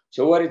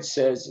 So what it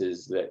says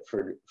is that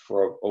for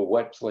a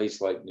wet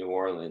place like New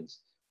Orleans,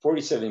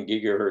 47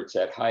 gigahertz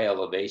at high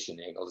elevation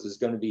angles is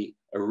going to be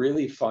a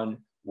really fun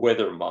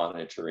weather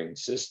monitoring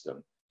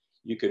system.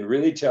 You can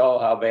really tell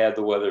how bad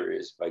the weather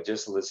is by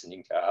just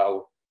listening to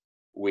how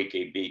weak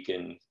a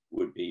beacon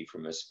would be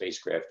from a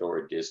spacecraft or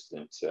a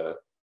distant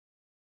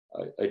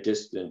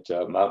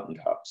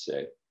mountaintop,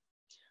 say.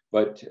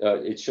 But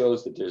it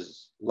shows that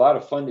there's a lot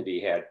of fun to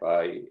be had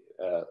by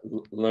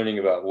learning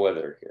about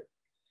weather here.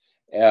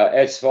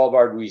 At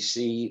Svalbard, we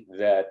see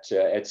that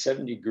at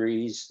 7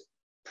 degrees,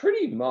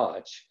 pretty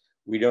much,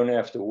 we don't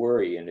have to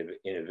worry in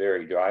a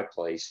very dry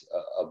place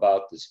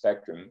about the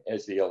spectrum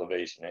as the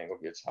elevation angle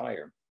gets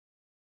higher.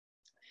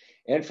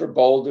 And for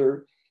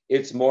Boulder,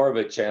 it's more of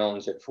a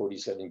challenge at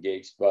 47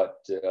 gigs, but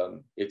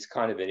it's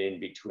kind of an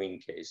in-between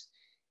case.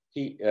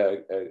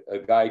 A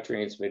guy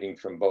transmitting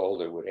from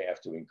Boulder would have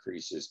to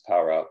increase his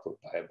power output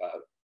by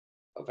about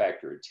a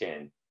factor of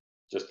 10,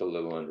 just a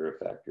little under a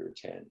factor of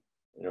 10,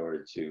 in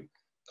order to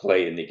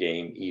play in the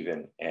game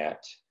even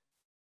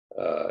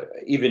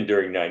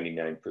during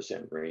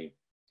 99% rain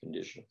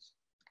conditions.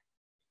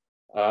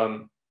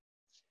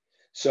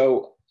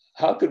 So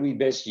how could we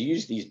best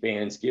use these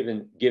bands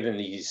given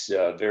these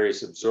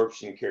various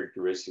absorption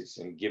characteristics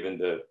and given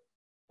the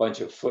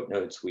bunch of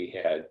footnotes we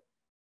had?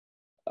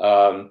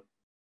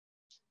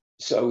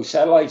 So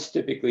satellites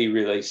typically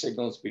relay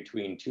signals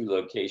between two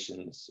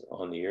locations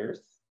on the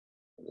Earth.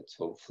 That's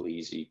hopefully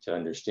easy to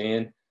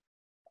understand.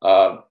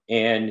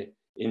 And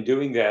in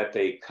doing that,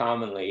 they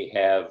commonly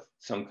have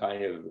some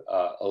kind of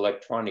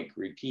electronic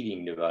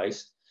repeating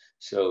device.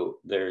 So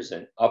there's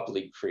an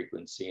uplink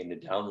frequency and a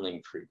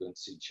downlink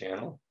frequency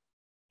channel.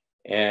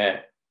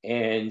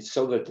 And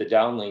so that the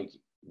downlink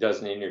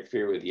doesn't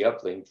interfere with the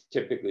uplink,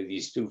 typically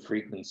these two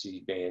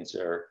frequency bands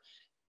are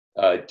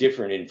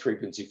different in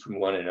frequency from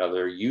one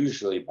another,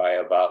 usually by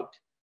about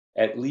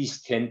at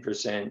least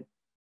 10%,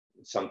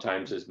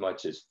 sometimes as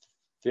much as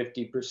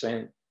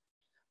 50%,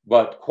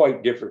 but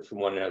quite different from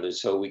one another.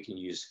 So we can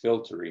use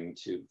filtering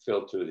to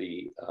filter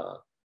the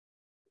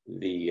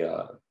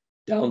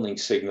downlink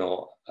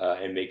signal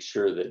and make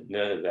sure that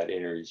none of that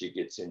energy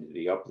gets into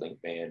the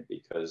uplink band,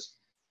 because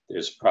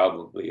there's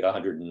probably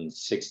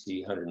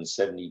 160,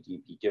 170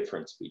 dB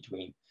difference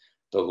between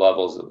the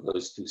levels of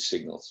those two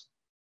signals.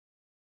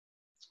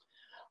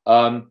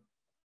 And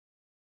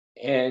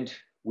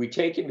we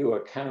take into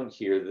account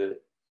here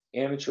that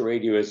amateur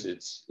radio, as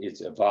it's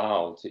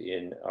evolved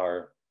in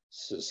our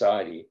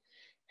society,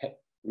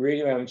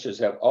 radio amateurs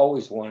have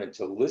always wanted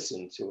to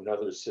listen to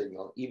another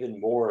signal even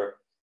more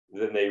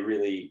than they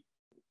really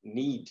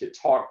need to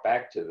talk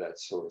back to that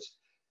source.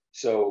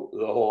 So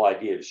the whole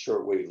idea of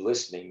shortwave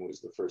listening was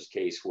the first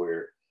case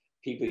where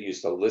people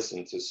used to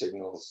listen to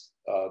signals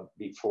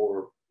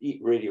before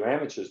radio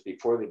amateurs,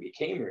 before they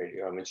became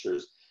radio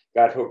amateurs,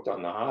 got hooked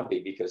on the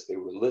hobby because they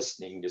were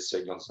listening to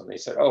signals and they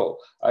said, oh,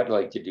 I'd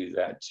like to do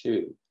that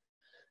too.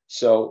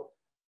 So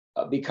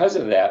because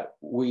of that,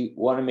 we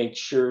want to make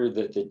sure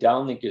that the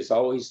downlink is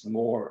always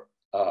more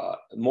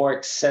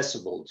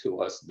accessible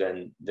to us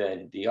than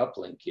the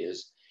uplink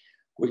is,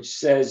 which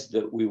says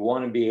that we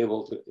want to be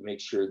able to make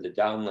sure the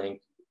downlink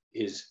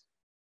is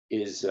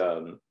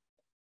the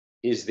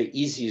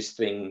easiest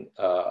thing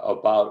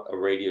about a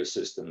radio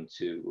system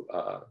to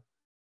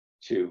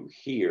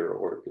hear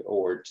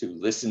or to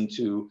listen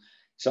to.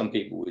 Some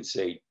people would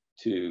say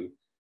to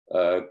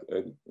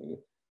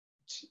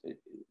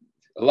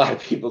a lot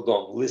of people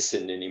don't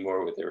listen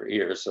anymore with their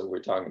ears, so we're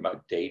talking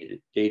about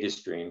data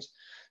streams.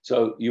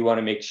 So you want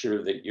to make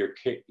sure that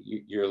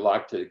you're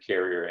locked to the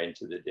carrier and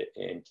to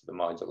the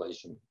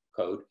modulation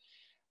code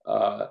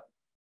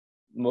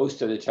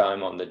most of the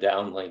time on the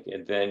downlink,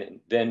 and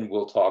then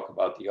we'll talk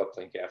about the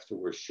uplink after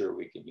we're sure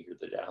we can hear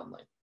the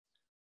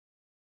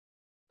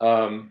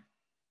downlink.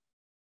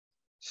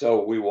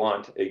 So we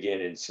want,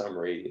 again, in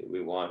summary,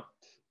 we want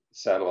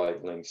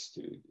satellite links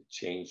to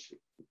change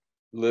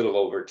little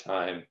over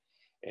time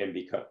and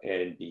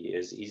be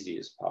as easy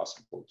as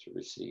possible to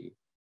receive.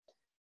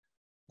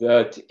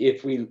 That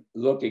if we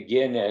look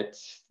again at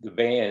the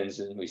bands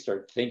and we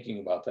start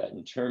thinking about that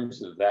in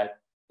terms of that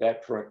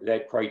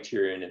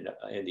criterion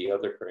and the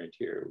other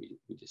criteria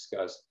we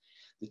discussed,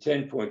 the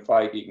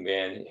 10.5 gig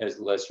band has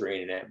less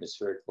rain and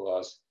atmospheric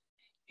loss,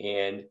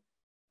 and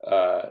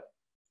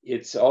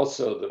it's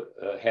also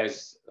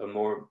has a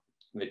more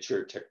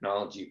mature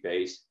technology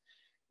base.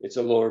 It's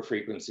a lower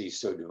frequency,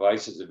 so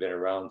devices have been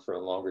around for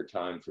a longer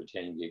time for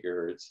 10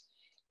 gigahertz.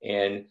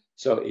 And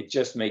so it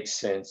just makes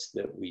sense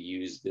that we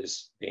use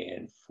this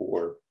band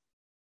for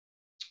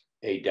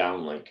a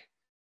downlink.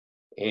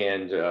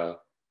 And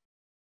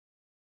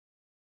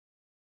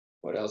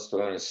what else do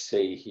I want to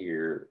say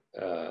here?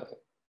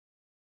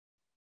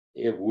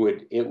 It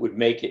would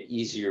make it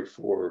easier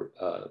for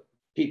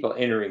people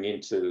entering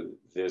into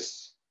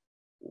this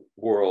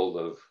world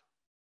of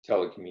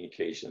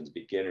telecommunications,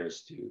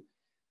 beginners, to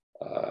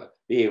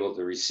be able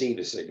to receive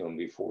a signal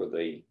before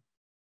they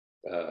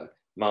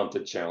mount the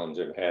challenge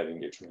of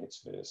having to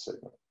transmit a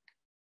signal.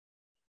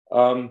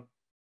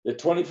 The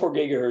 24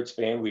 gigahertz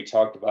band, we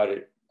talked about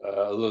it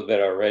a little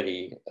bit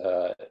already,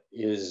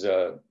 is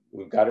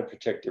we've got to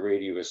protect the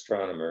radio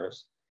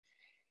astronomers.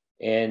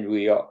 And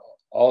we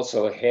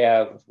also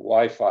have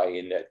Wi-Fi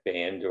in that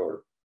band,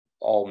 or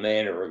all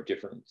manner of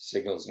different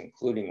signals,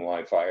 including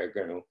Wi-Fi, are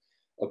going to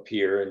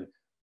appear, and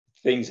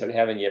things that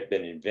haven't yet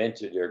been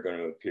invented are going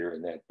to appear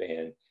in that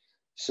band.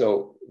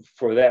 So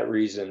for that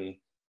reason,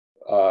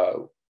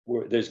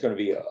 there's going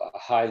to be a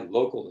high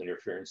local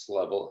interference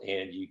level,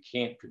 and you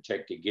can't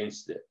protect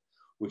against it.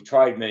 We've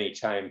tried many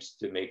times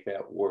to make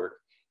that work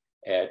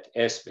at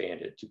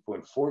S-band at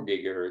 2.4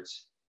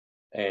 gigahertz,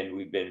 and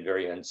we've been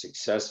very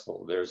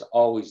unsuccessful. There's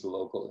always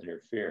local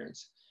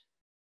interference,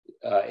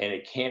 and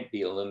it can't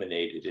be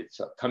eliminated. It's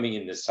coming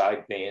in the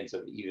side bands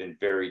of even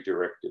very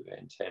directive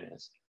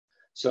antennas.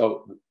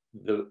 So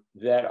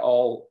that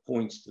all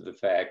points to the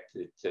fact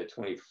that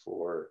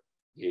 24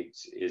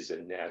 gigs is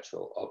a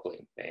natural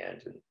uplink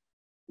band, and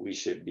we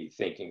should be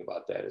thinking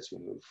about that as we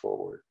move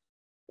forward,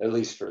 at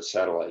least for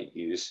satellite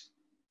use.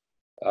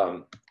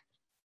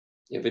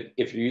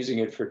 If you're using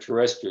it for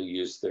terrestrial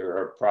use, there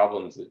are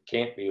problems that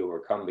can't be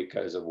overcome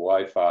because of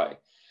Wi-Fi.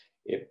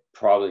 It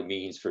probably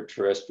means for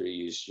terrestrial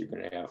use, you're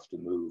going to have to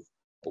move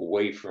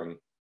away from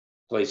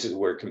places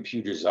where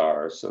computers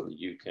are so that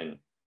you can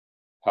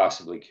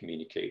possibly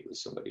communicate with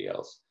somebody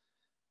else.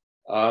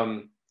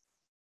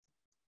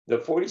 The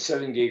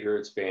 47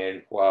 gigahertz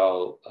band,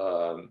 while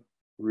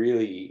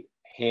really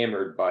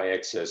hammered by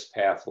excess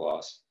path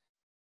loss,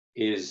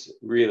 is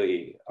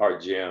really our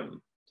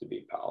gem to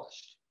be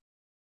polished.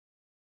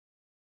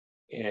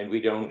 And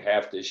we don't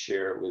have to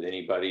share it with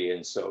anybody.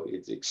 And so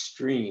it's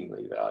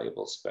extremely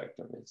valuable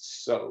spectrum.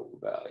 It's so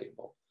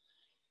valuable.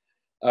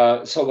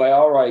 So by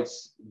all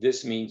rights,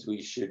 this means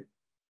we should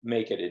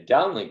make it a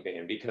downlink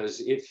band,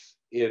 because if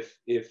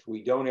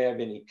we don't have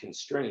any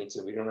constraints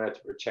and we don't have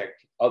to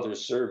protect other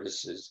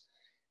services,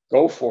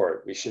 go for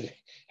it. We should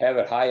have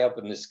it high up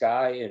in the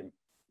sky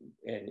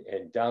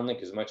and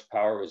downlink as much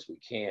power as we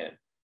can.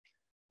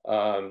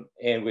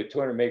 And with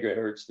 200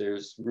 megahertz,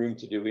 there's room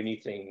to do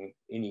anything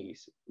any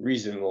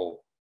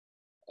reasonable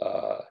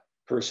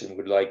person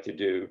would like to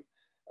do.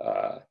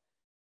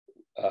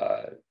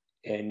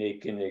 And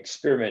it can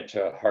experiment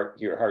to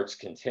your heart's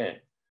content.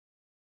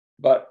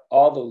 But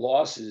all the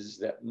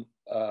losses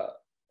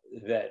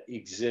that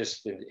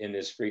exist in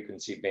this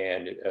frequency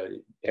band,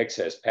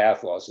 excess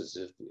path losses,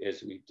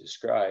 as we've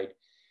described,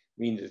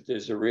 mean that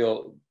there's a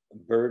real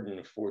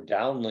burden for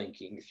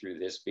downlinking through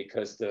this,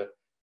 because the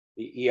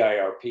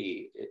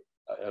EIRP,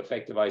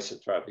 effective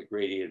isotropic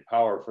radiated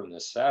power from the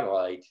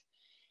satellite,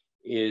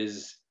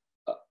 is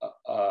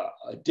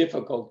a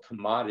difficult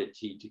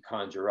commodity to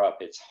conjure up.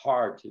 It's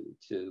hard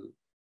to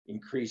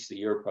increase the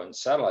European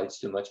satellites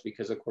too much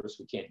because, of course,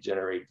 we can't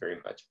generate very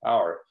much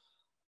power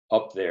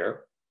up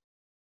there.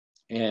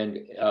 And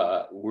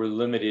we're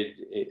limited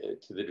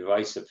to the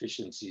device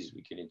efficiencies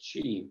we can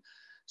achieve.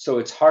 So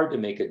it's hard to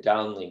make a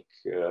downlink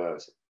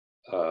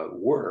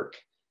work.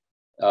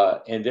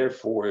 And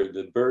therefore,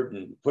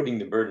 putting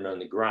the burden on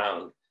the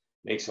ground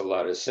makes a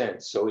lot of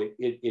sense. So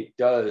it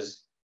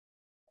does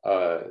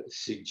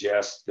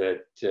suggest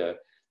that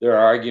there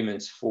are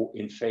arguments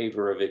in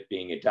favor of it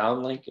being a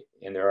downlink,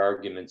 and there are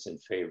arguments in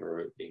favor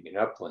of it being an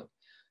uplink.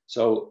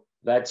 So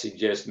that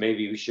suggests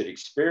maybe we should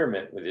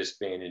experiment with this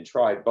band and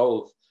try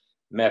both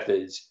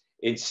methods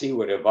and see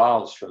what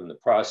evolves from the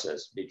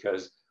process,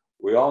 because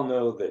we all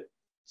know that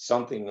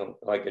something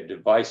like a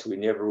device we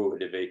never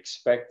would have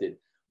expected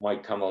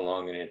might come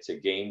along and it's a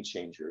game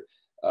changer.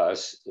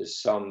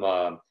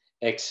 Some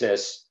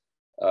excess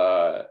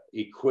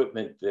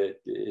equipment that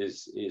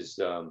is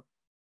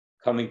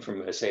coming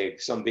from, say,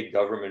 some big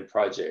government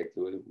project.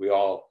 We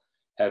all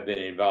have been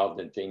involved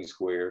in things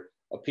where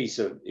a piece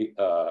of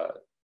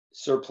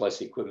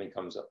surplus equipment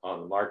comes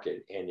on the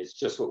market, and it's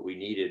just what we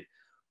needed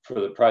for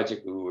the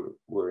project we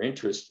were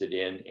interested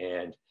in.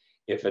 And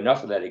if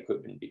enough of that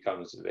equipment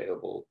becomes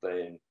available,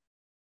 then,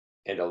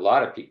 and a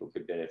lot of people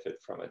could benefit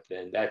from it,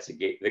 then that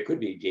could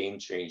be a game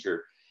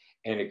changer,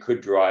 and it could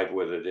drive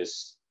whether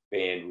this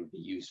band would be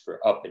used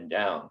for up and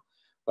down.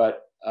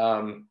 But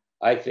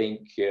I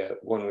think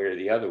one way or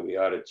the other, we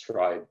ought to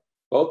try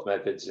both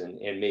methods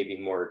and maybe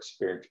more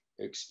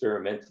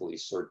experimentally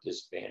sort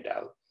this band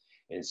out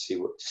and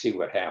see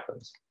what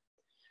happens.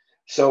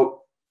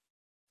 So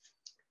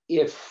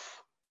if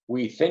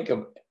we think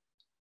of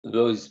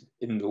those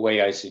in the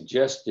way I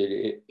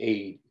suggested,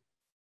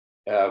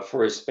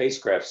 for a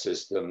spacecraft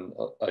system,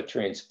 a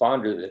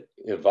transponder that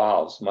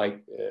evolves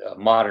a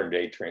modern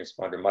day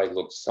transponder might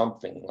look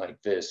something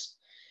like this.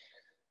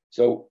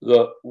 So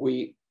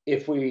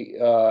if we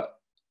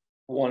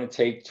want to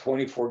take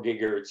 24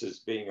 gigahertz as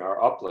being our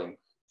uplink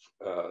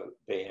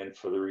band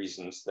for the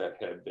reasons that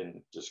have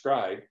been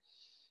described,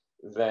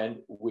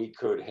 then we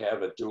could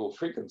have a dual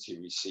frequency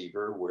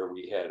receiver where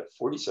we had a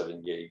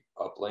 47 gig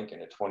uplink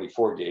and a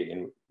 24 gig.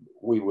 And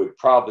we would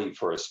probably,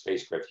 for a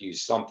spacecraft,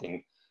 use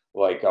something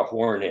like a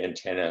horn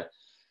antenna.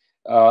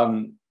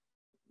 Don't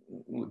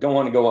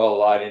want to go a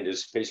lot into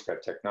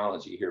spacecraft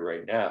technology here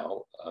right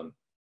now.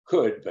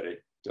 Could, but I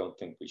don't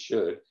think we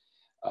should.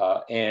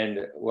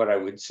 And what I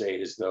would say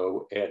is,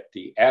 though, at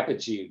the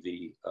apogee of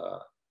the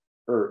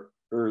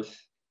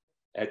Earth,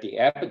 at the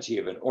apogee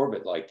of an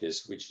orbit like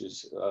this, which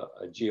is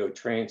a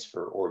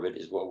geotransfer orbit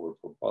is what we're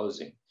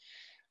proposing,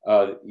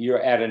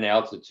 you're at an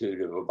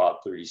altitude of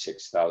about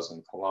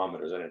 36,000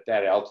 kilometers. And at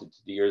that altitude,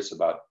 the Earth's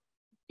about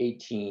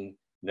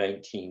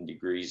 19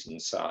 degrees in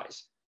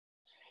size.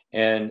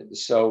 And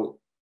so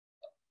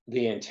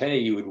the antenna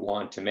you would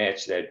want to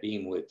match that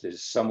beam width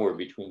is somewhere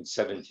between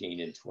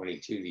 17 and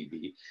 22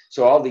 dB.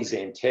 So all these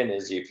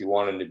antennas, if you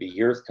want them to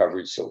be Earth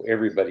coverage so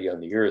everybody on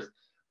the Earth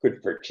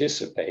could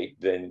participate,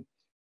 then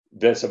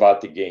that's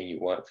about the gain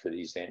you want for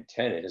these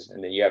antennas.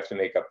 And then you have to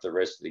make up the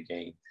rest of the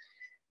gain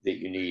that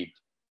you need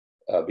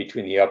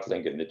between the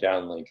uplink and the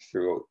downlink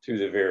through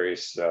the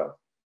various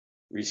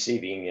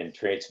receiving and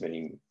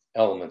transmitting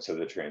elements of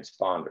the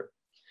transponder.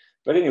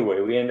 But anyway,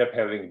 we end up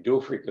having a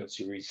dual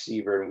frequency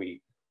receiver, and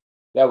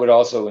that would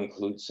also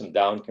include some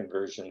down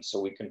conversion. So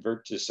we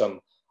convert to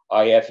some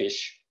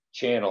IF-ish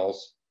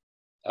channels.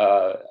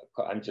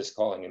 I'm just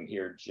calling them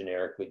here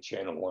generically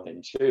channel 1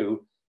 and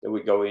 2, that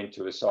would go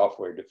into a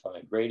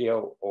software-defined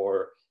radio,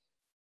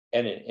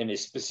 and a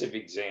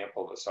specific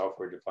example of a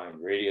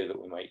software-defined radio that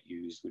we might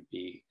use would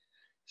be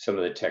some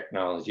of the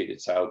technology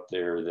that's out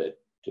there that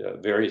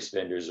various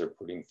vendors are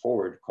putting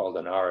forward, called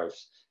an RF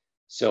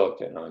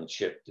silicon on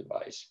chip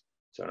device.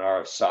 So an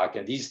RF socket.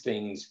 And these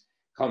things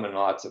come in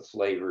lots of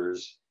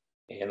flavors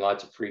and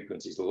lots of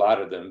frequencies. A lot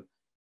of them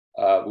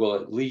will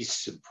at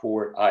least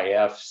support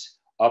IFs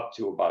up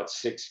to about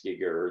 6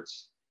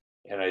 gigahertz.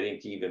 And I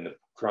think even the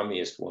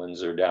crummiest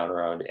ones are down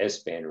around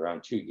S-band,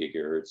 around 2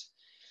 gigahertz.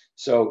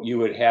 So you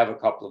would have a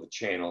couple of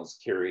channels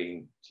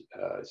carrying,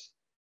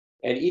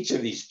 and each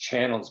of these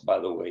channels, by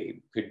the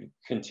way, could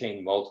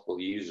contain multiple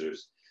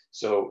users.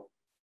 So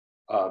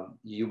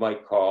you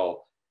might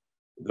call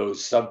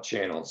those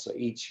sub-channels. So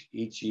each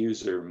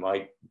user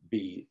might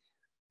be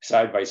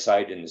side by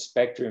side in the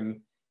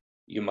spectrum.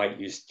 You might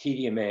use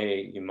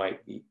TDMA, you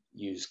might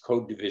use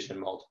code division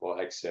multiple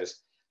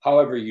access.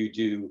 However you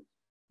do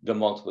the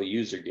multiple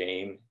user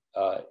game,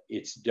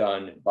 it's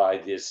done by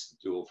this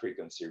dual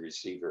frequency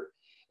receiver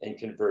and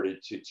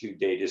converted to 2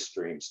 data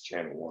streams,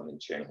 channel 1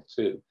 and channel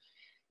 2,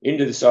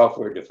 into the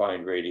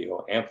software-defined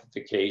radio,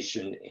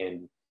 amplification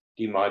and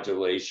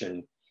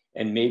demodulation,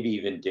 and maybe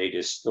even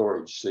data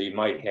storage. So you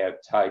might have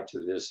tied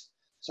to this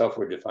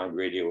software-defined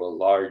radio a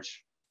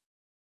large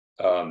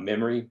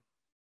memory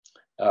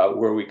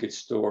where we could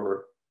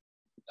store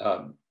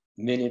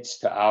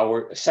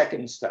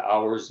seconds to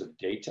hours of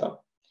data.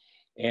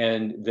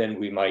 And then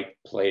we might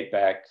play it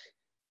back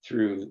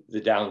through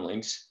the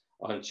downlinks.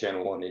 on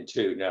channel 1 and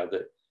 2. Now,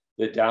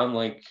 the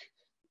downlink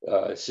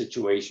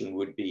situation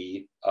would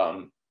be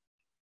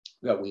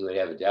that we would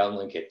have a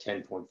downlink at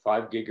 10.5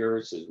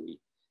 gigahertz, as we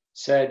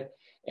said.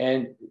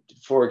 And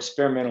for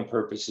experimental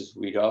purposes,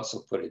 we'd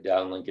also put a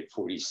downlink at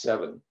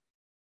 47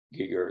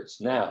 gigahertz.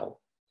 Now,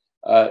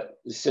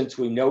 since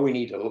we know we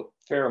need a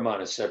fair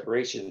amount of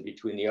separation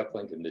between the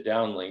uplink and the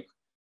downlink,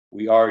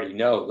 we already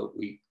know that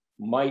we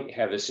might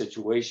have a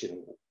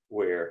situation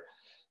where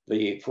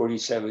the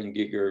 47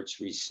 gigahertz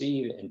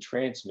receive and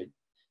transmit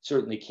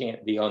certainly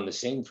can't be on the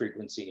same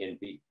frequency and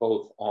be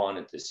both on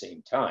at the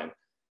same time.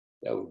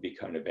 That would be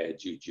kind of bad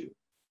juju.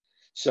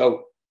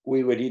 So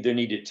we would either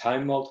need to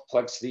time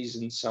multiplex these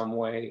in some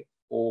way,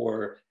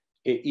 or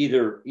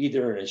either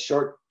in a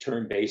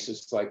short-term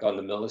basis, like on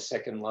the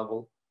millisecond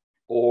level,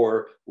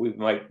 or we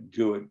might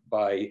do it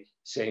by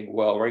saying,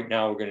 well, right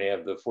now we're going to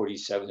have the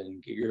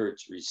 47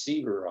 gigahertz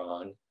receiver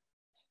on,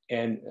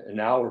 and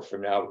an hour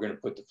from now, we're going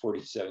to put the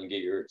 47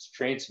 gigahertz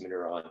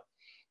transmitter on.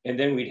 And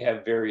then we'd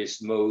have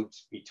various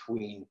modes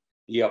between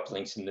the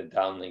uplinks and the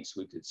downlinks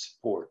we could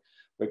support.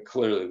 But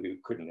clearly, we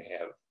couldn't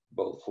have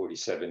both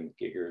 47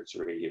 gigahertz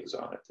radios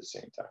on at the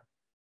same time.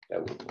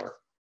 That wouldn't work.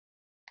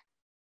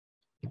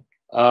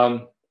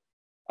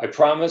 I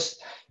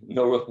promised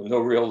no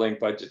real link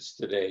budgets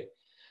today.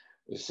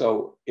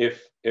 So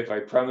if I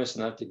promise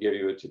not to give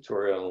you a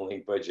tutorial on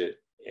link budget,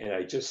 and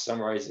I just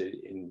summarize it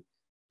in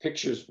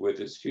pictures with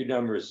as few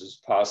numbers as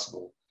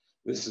possible,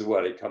 this is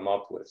what I come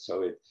up with.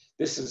 So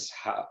this is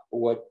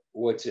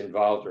what's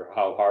involved, or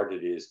how hard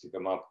it is to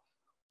come up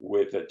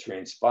with a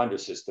transponder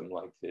system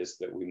like this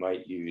that we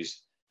might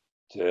use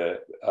to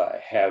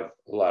have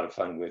a lot of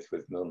fun with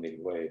millimeter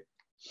wave.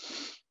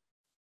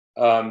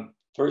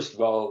 First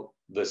of all,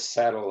 the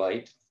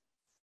satellite.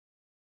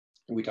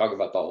 We talk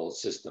about the whole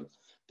system.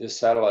 This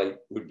satellite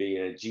would be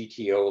in a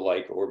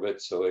GTO-like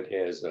orbit, so it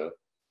has a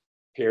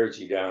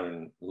perigee down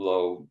and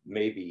low.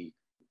 Maybe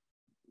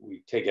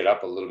we take it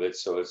up a little bit,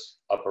 so it's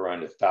up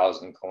around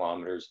 1,000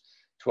 kilometers,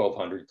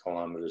 1,200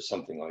 kilometers,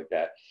 something like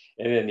that.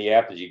 And then the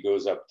apogee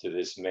goes up to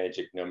this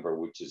magic number,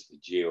 which is the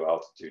geo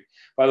altitude.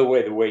 By the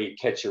way you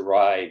catch a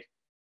ride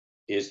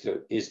is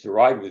to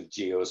ride with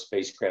GEO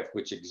spacecraft,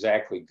 which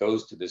exactly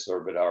goes to this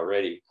orbit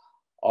already.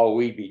 All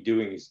we'd be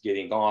doing is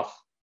getting off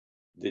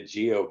the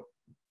GEO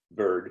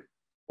bird,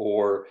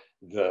 or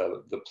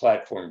the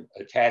platform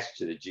attached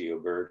to the GEO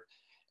bird,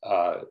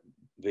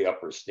 the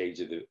upper stage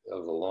of the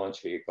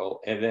launch vehicle,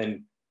 and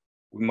then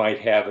we might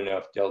have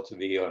enough delta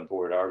V on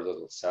board our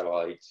little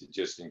satellite to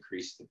just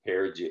increase the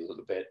perigee a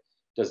little bit.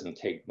 Doesn't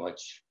take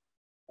much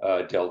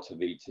delta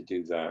V to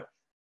do that.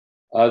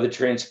 The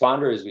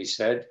transponder, as we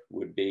said,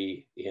 would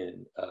be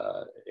in,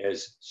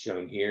 as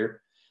shown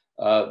here.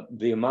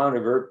 The amount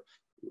of ERP,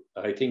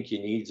 I think you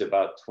need is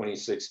about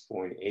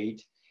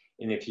 26.8.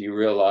 And if you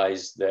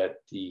realize that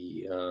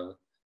the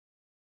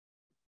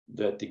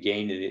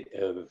gain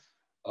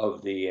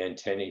of the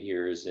antenna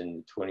here is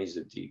in the 20s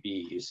of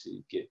dB, so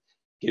it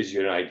gives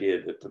you an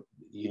idea that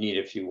you need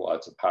a few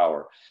watts of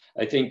power.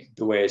 I think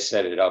the way I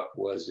set it up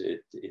was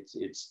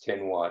it's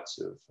 10 watts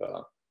of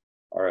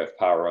RF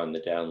power on the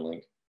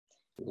downlink.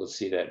 We'll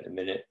see that in a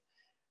minute.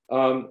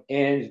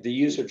 And the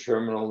user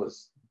terminal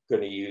is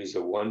going to use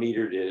a 1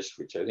 meter dish,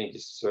 which I think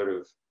is sort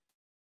of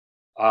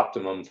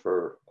optimum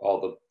for all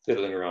the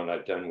fiddling around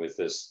I've done with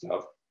this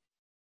stuff,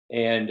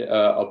 and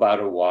about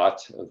a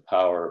watt of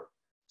power.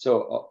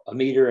 So a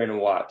meter and a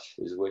watt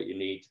is what you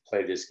need to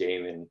play this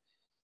game. And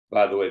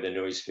by the way, the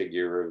noise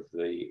figure of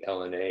the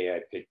LNA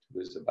I picked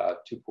was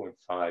about 2.5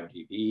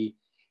 dB,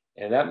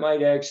 and that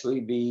might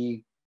actually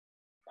be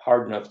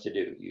hard enough to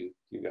do.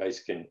 You guys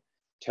can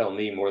tell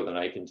me more than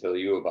I can tell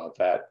you about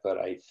that, but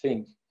I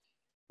think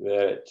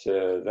that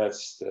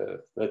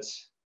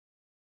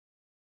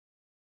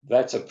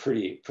that's a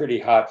pretty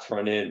hot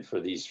front end for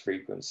these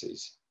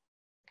frequencies.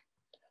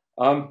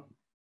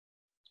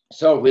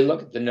 So we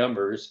look at the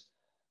numbers.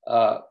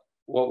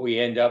 What we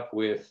end up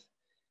with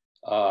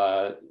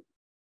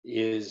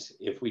is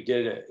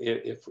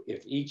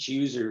if each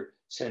user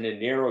sent a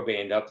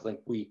narrowband uplink,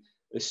 we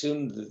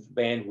assume the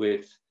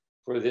bandwidth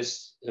for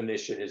this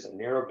emission is a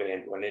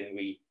narrowband one, and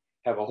we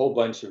have a whole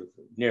bunch of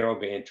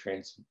narrowband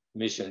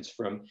transmissions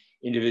from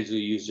individual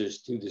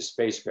users to the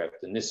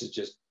spacecraft, and this is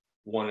just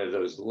one of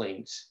those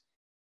links.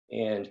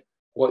 And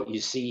what you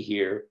see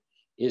here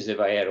is if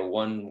I had a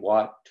 1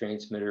 watt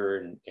transmitter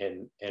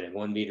and a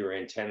 1 meter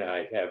antenna,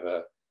 I'd have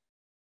a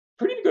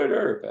pretty good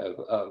ERP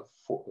of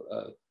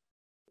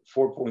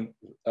 44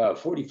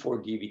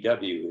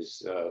 dBW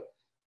is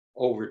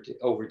over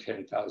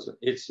 10,000.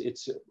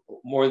 It's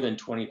more than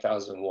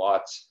 20,000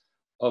 watts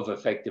of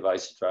effective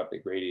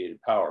isotropic radiated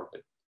power,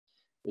 but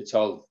it's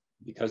all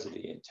because of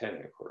the antenna,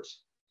 of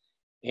course.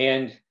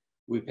 And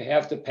we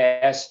have to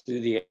pass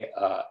through the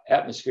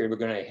atmosphere. We're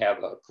going to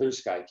have a clear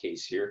sky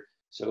case here.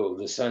 So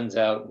the sun's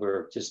out,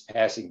 we're just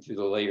passing through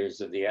the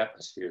layers of the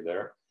atmosphere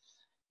there.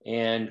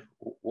 And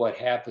what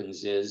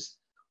happens is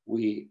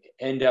we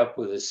end up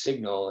with a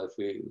signal, if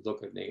we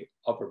look at the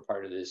upper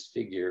part of this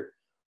figure,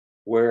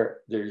 where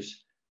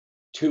there's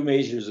two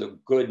measures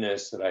of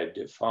goodness that I've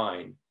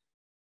defined.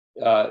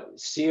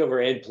 C over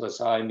N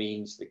plus I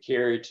means the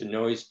carrier to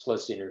noise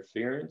plus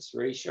interference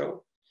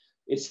ratio.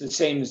 It's the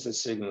same as the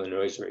signal to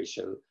noise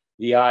ratio.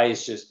 The I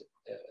is just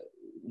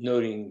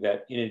noting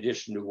that in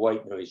addition to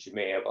white noise, you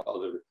may have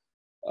other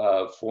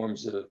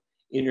forms of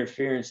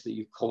interference that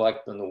you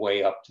collect on the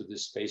way up to the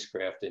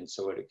spacecraft, and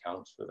so it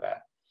accounts for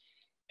that.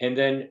 And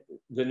then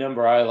the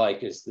number I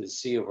like is the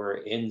C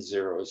over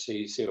N0,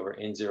 C over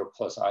N0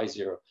 plus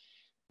I0.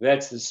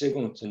 That's the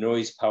signal to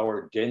noise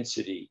power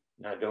density.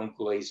 Now don't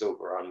glaze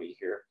over on me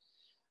here.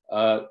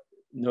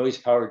 Noise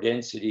power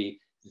density,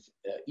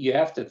 you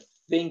have to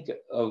think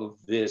of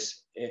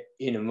this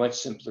in a much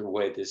simpler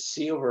way. The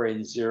C over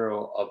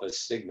N0 of a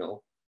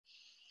signal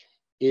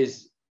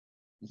is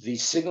the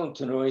signal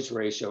to noise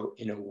ratio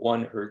in a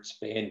 1 Hertz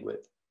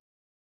bandwidth.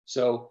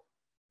 So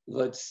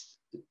let's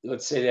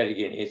say that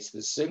again. It's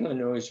the signal to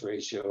noise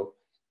ratio.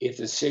 If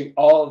the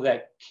all of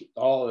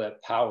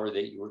that power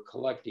that you were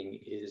collecting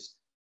is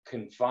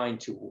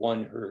confined to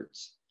 1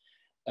 Hertz.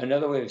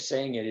 Another way of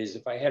saying it is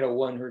if I had a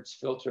 1 Hertz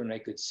filter and I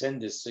could send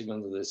this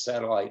signal to the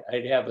satellite,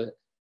 I'd have a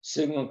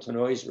signal to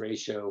noise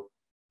ratio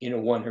in a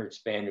 1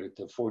 Hertz bandwidth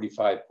of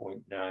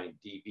 45.9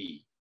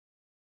 dB.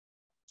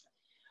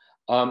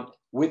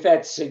 With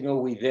that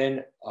signal, we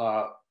then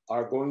are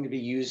going to be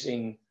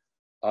using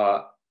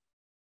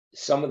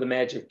some of the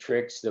magic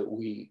tricks that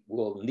we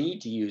will need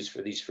to use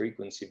for these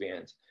frequency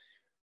bands.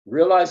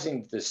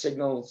 Realizing the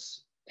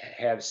signals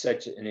have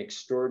such an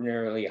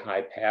extraordinarily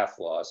high path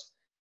loss,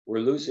 we're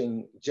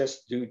losing,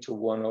 just due to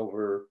 1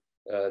 over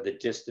the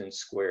distance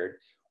squared,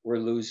 we're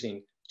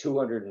losing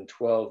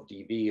 212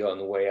 dB on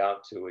the way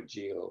out to a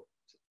geo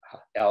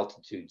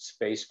altitude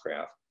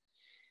spacecraft.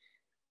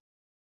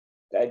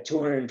 That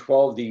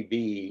 212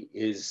 dB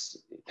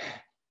is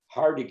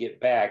hard to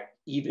get back,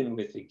 even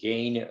with a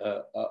gain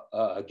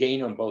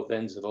on both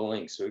ends of the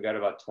link. So we've got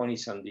about 20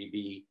 some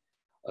dB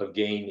of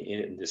gain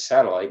in the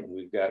satellite, and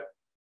we've got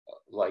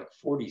like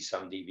 40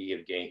 some dB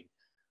of gain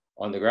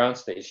on the ground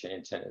station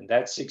antenna. And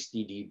that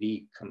 60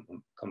 dB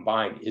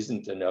combined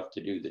isn't enough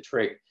to do the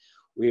trick.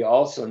 We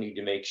also need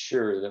to make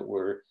sure that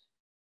we're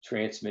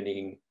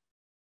transmitting,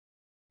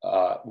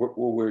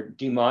 we're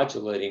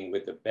demodulating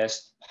with the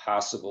best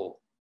possible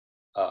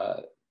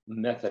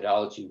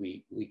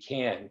methodology we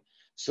can.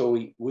 So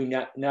we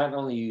not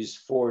only use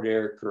forward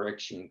error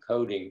correction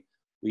coding,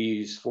 we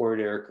use forward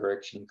error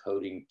correction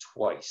coding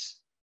twice.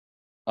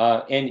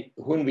 And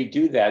when we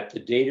do that, the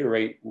data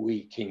rate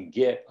we can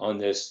get on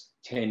this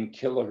 10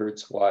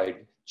 kilohertz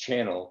wide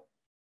channel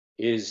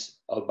is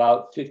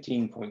about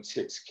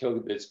 15.6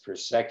 kilobits per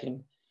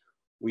second.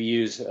 We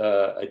use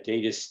a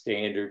data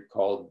standard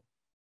called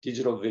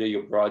Digital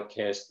Video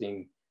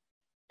Broadcasting.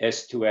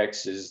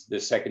 S2X is the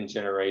 2nd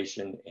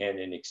generation and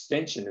an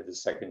extension of the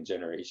 2nd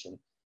generation.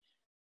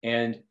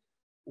 And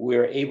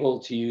we're able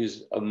to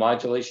use a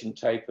modulation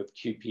type of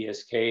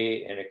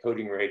QPSK and a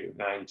coding rate of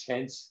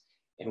 9/10.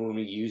 And when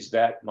we use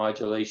that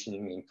modulation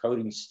and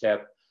coding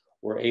step,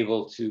 we're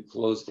able to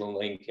close the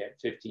link at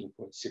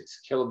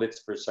 15.6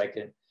 kilobits per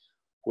second,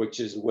 which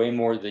is way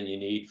more than you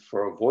need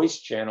for a voice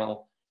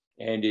channel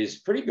and is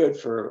pretty good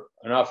for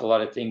an awful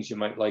lot of things you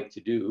might like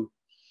to do.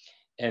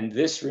 And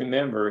this,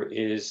 remember,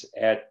 is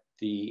at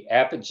the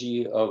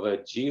apogee of a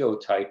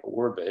geotype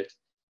orbit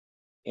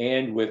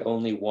and with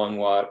only 1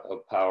 watt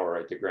of power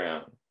at the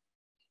ground.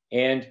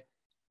 And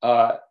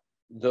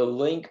the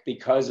link,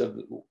 because of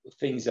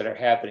things that are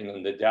happening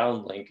on the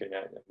downlink, and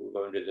we'll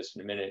go into this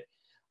in a minute,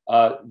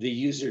 the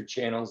user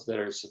channels that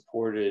are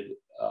supported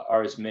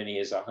are as many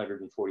as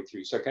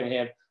 143. So I kind of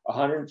have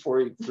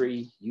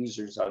 143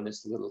 users on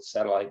this little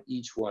satellite.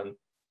 Each one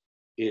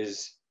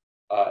is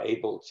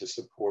able to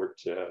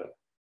support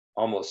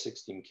almost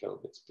 16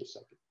 kilobits per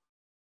second.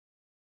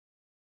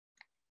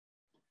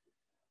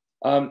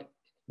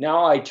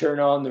 Now I turn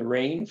on the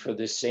rain for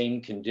the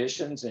same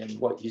conditions, and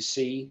what you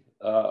see,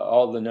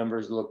 all the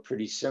numbers look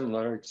pretty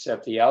similar,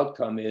 except the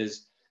outcome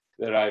is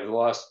that I've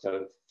lost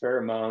a fair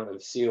amount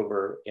of C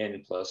over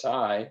N plus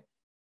I,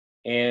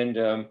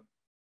 and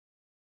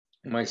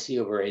my C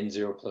over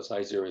N0 plus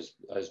I0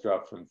 has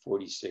dropped from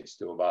 46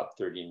 to about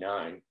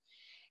 39.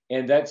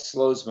 And that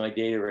slows my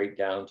data rate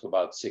down to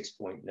about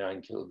 6.9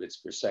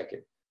 kilobits per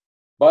second.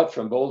 But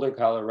from Boulder,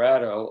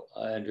 Colorado,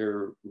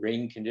 under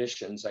rain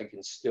conditions, I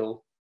can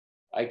still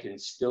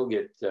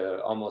get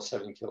almost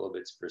 7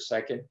 kilobits per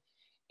second,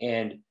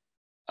 and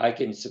I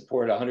can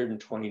support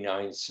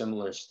 129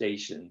 similar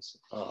stations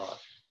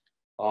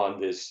on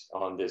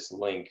this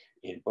link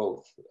in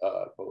both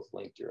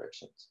link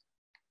directions.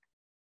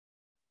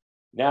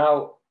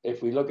 Now,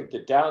 if we look at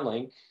the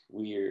downlink,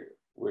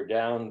 we're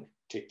down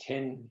to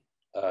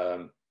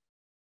 10.5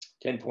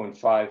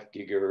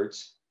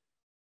 gigahertz,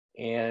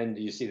 and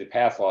you see the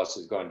path loss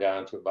has gone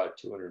down to about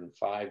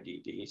 205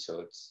 dB, so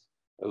it's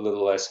a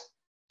little less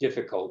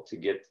difficult to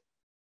get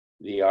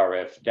the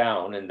RF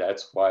down, and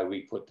that's why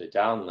we put the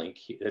downlink.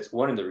 That's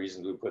one of the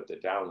reasons we put the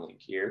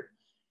downlink here.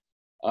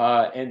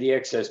 And the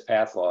excess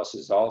path loss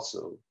is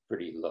also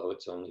pretty low.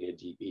 It's only a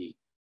dB.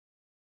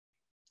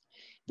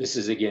 This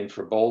is again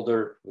for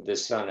Boulder with the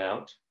sun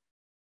out.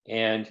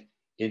 And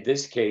in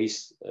this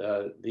case,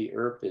 the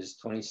ERP is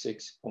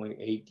 26.8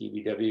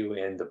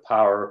 dBW, and the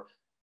power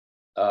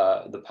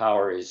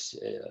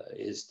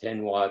is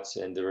 10 watts,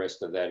 and the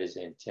rest of that is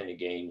antenna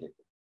gain,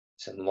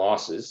 some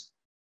losses.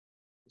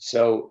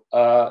 So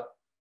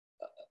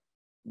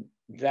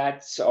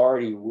that's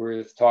already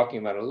worth talking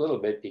about a little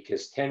bit,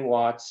 because 10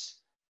 watts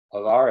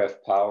of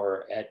RF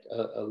power at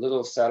a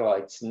little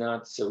satellite's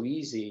not so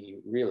easy,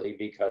 really,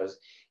 because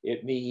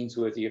it means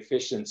with the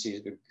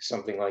efficiencies of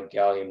something like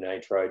gallium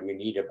nitride, we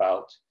need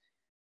about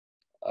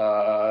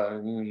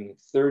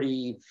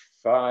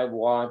 35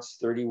 watts,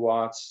 30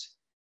 watts.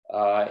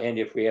 And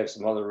if we have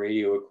some other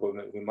radio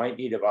equipment, we might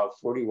need about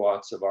 40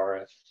 watts of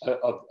RF,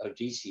 of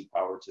DC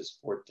power to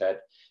support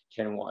that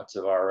 10 watts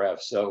of RF.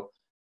 So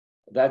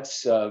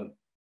that's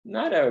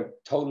not a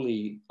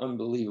totally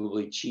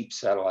unbelievably cheap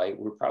satellite.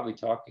 We're probably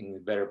talking the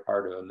better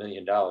part of $1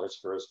 million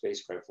for a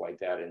spacecraft like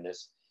that in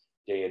this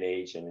day and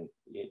age. And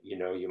you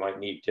know, you might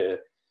need to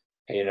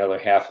pay another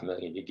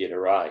 $500,000 to get a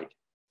ride.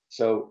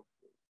 So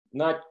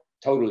not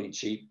totally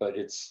cheap, but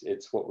it's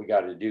what we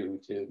got to do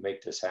to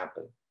make this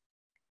happen.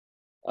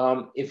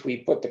 If we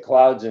put the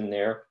clouds in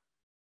there,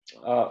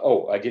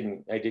 I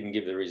didn't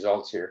give the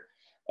results here.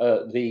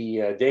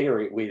 The data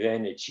rate we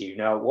then achieve.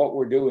 Now, what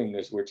we're doing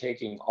is we're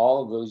taking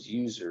all of those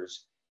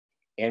users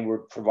and we're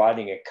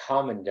providing a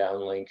common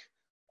downlink,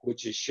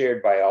 which is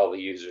shared by all the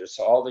users.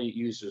 So all the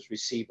users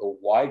receive a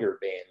wider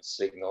band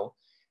signal.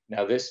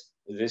 Now, this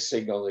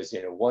signal is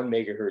in a 1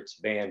 megahertz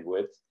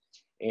bandwidth,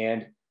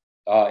 and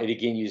it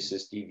again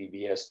uses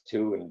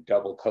DVB-S2 and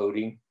double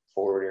coding,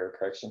 forward error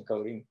correction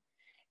coding.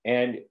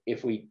 And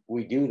if we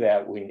do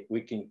that,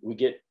 we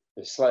get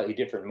a slightly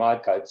different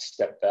modcode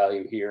step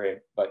value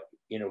here, but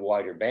in a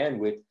wider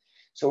bandwidth.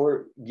 So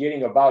we're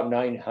getting about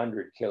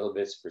 900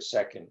 kilobits per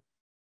second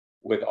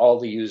with all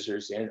the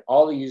users, and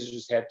all the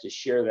users have to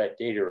share that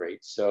data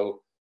rate.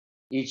 So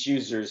each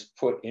user is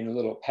put in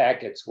little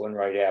packets, one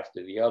right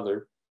after the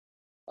other,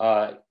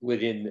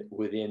 within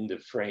the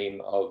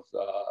frame of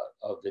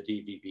the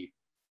DVB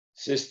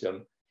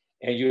system,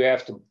 and you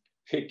have to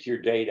pick your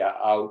data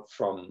out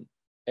from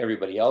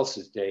everybody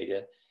else's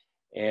data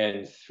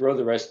and throw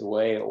the rest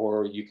away,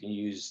 or you can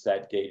use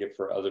that data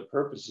for other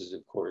purposes,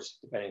 of course,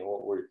 depending on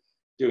what we're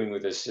doing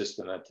with the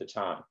system at the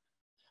time.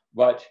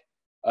 But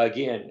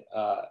again,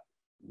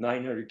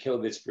 900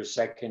 kilobits per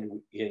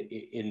second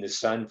in the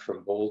sun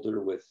from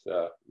Boulder with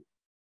a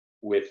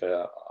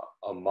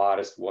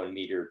modest 1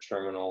 meter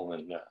terminal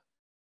and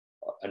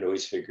a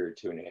noise figure of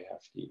 2.5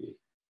 dB.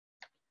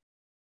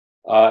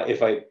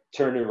 If I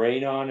turn the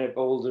rain on at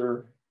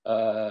Boulder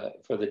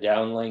for the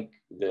downlink,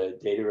 the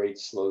data rate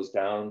slows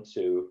down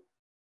to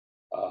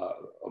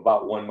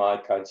about 1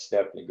 modcode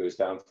step, and it goes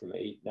down from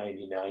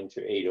 899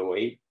 to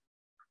 808.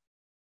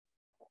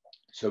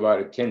 So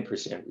about a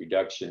 10%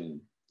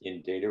 reduction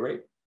in data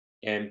rate.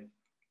 And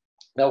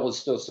that will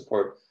still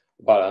support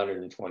about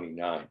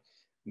 129.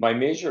 My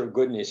measure of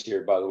goodness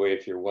here, by the way,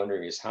 if you're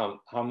wondering, is how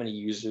many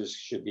users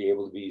should be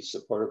able to be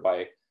supported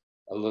by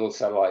a little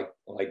satellite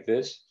like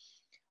this.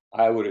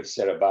 I would have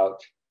said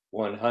about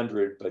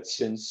 100, but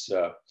since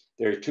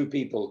there are 2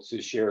 people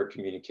to share a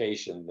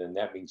communication, then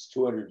that means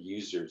 200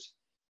 users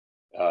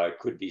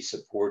could be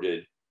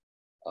supported,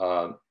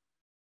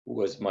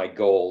 was my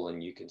goal.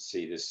 And you can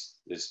see this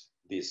is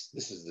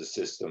the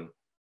system.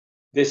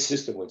 This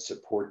system would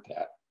support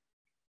that.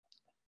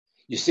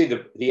 You see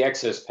the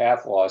excess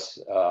path loss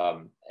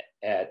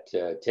at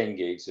 10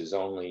 gigs has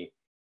only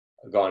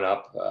gone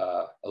up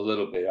a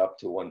little bit, up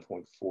to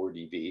 1.4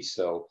 dB.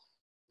 So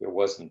there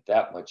wasn't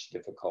that much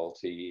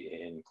difficulty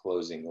in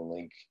closing the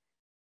link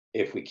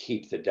if we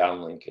keep the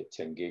downlink at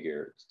 10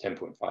 gigahertz,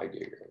 10.5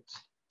 gigahertz.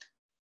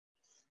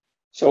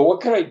 So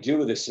what can I do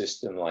with a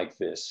system like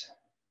this?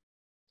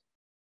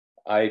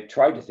 I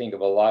tried to think of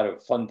a lot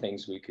of fun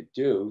things we could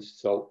do.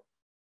 So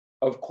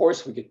of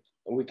course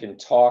we can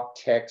talk,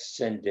 text,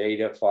 send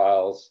data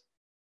files,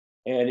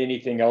 and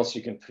anything else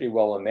you can pretty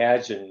well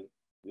imagine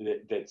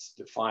that's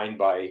defined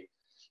by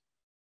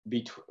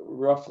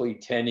roughly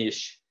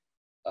 10-ish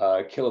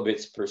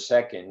kilobits per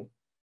second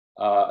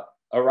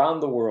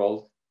around the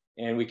world.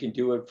 And we can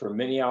do it for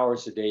many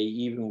hours a day,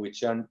 even with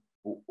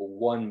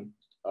one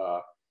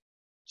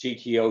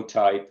GTO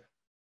type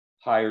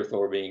high Earth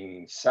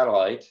orbiting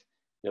satellite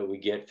that we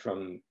get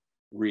from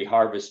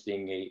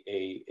reharvesting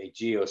a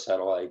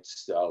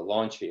geosatellite's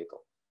launch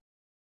vehicle.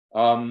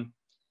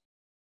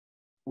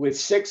 With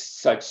 6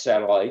 such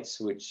satellites,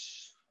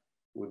 which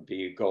would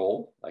be a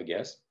goal, I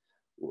guess,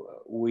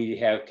 we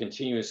have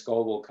continuous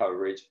global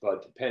coverage,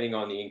 but depending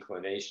on the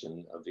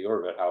inclination of the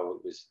orbit,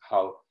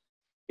 how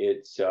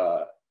its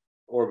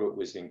orbit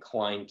was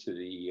inclined to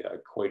the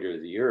equator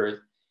of the Earth,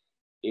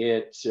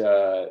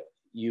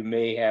 you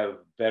may have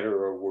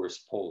better or worse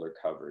polar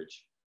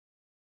coverage.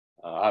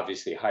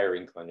 Obviously, higher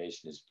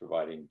inclination is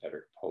providing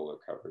better polar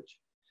coverage.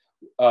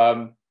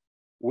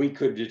 We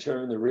could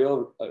determine the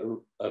real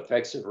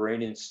effects of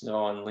rain and snow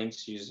on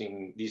links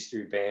using these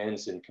 3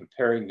 bands and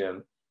comparing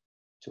them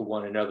to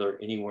one another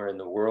anywhere in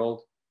the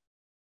world.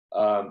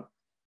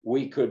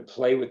 We could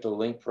play with the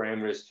link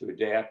parameters to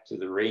adapt to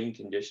the rain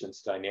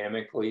conditions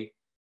dynamically.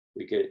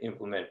 We could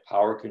implement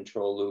power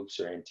control loops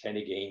or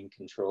antenna gain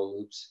control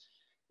loops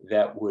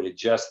that would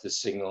adjust the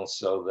signal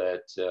so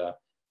that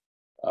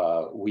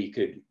we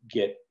could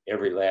get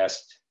every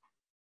last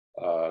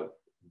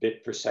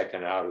bit per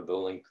second out of the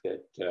link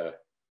that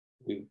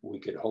we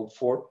could hope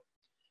for.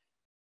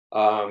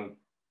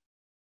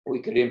 We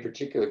could in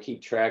particular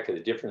keep track of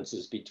the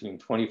differences between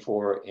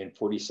 24 and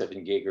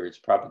 47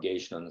 gigahertz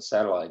propagation on the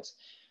satellites.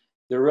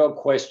 The real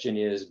question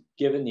is,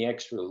 given the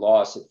extra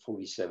loss at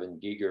 47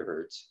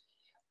 gigahertz,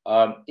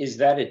 is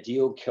that a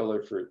deal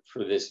killer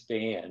for this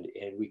band?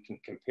 And we can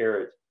compare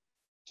it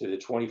to the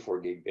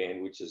 24 gig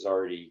band, which is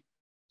already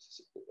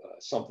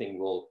something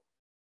we'll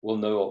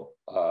know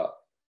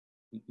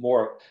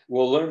more.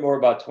 We'll learn more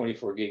about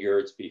 24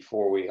 gigahertz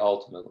before we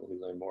ultimately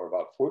learn more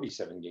about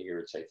 47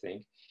 gigahertz, I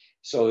think.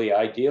 So the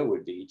idea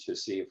would be to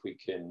see if we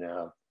can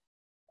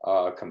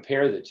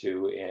compare the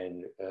two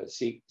and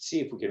see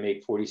if we can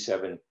make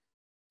 47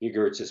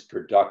 gigahertz as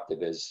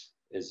productive as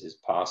is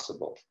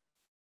possible.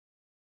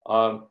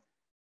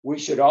 We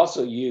should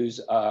also use,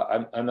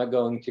 I'm not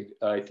going to,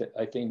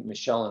 I think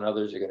Michelle and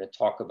others are going to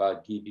talk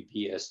about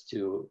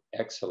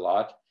DBPS2X a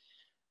lot.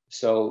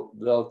 So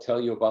they'll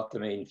tell you about the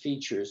main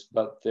features,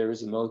 but there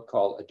is a mode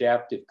called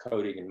adaptive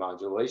coding and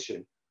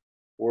modulation,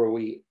 where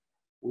we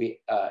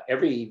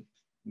every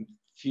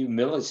few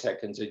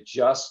milliseconds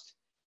adjust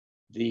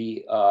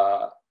the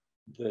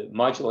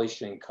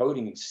modulation and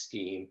coding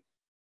scheme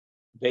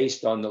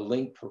based on the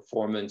link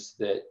performance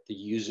that the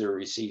user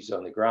receives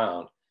on the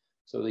ground.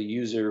 So the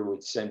user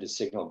would send a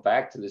signal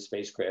back to the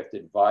spacecraft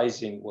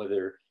advising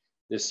whether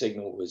the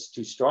signal was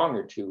too strong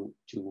or too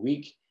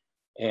weak.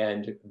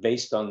 And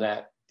based on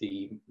that,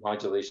 the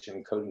modulation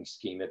and coding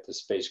scheme at the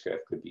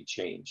spacecraft could be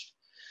changed.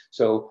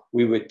 So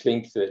we would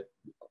think that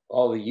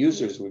all the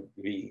users would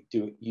be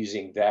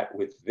using that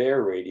with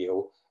their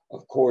radio.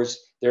 Of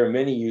course, there are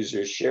many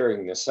users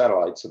sharing the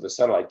satellite, so the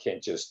satellite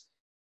can't just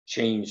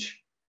change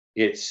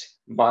its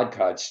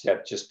modcode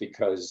step just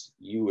because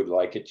you would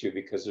like it to,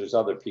 because there's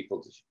other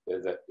people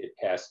that it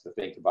has to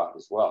think about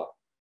as well.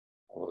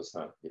 Although it's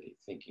not really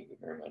thinking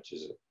very much,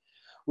 is it?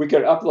 We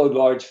could upload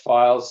large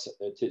files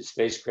to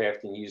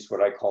spacecraft and use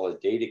what I call a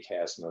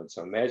datacast mode.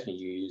 So imagine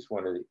you use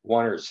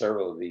one or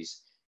several of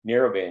these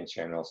narrowband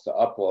channels to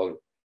upload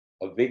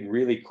a big,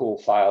 really cool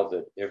file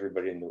that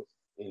everybody in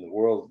the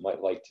world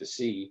might like to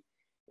see,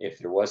 if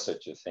there was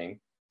such a thing.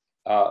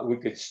 We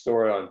could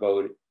store it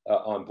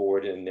on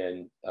board and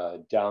then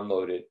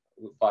download it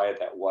via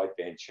that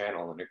wideband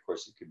channel. And of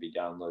course, it could be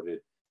downloaded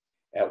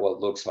at what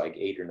looks like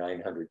 800 or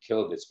 900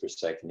 kilobits per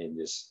second in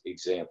this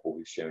example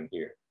we've shown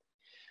here.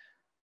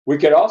 We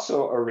could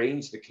also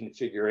arrange the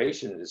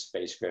configuration of the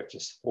spacecraft to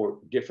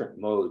support different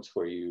modes,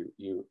 where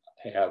you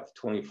have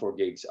 24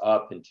 gigs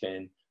up and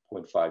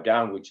 10.5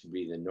 down, which would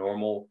be the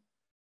normal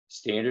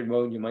standard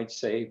mode, you might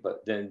say,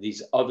 but then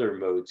these other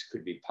modes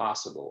could be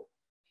possible.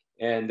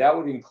 And that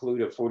would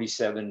include a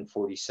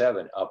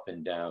 47-47 up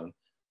and down,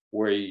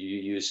 where you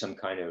use some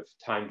kind of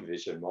time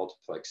division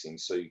multiplexing,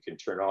 so you can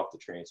turn off the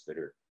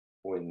transmitter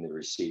when the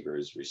receiver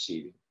is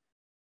receiving.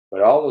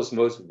 But all those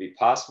modes would be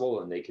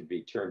possible, and they could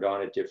be turned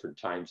on at different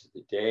times of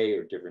the day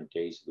or different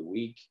days of the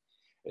week,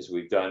 as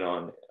we've done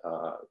on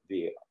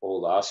the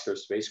old Oscar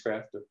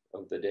spacecraft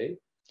of the day.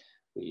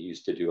 We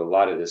used to do a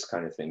lot of this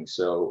kind of thing.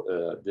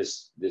 So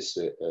this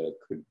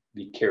could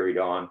be carried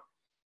on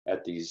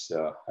at these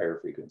higher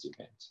frequency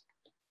bands.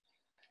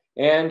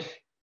 And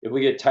if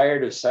we get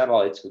tired of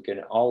satellites, we can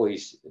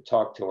always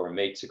talk to our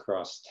mates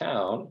across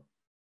town,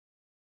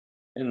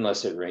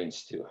 unless it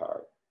rains too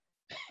hard.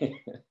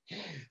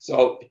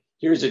 So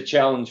here's a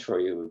challenge for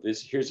you.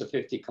 Here's a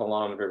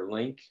 50-kilometer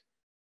link.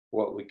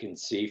 What we can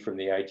see from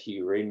the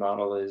ITU rain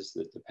model is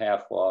that the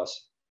path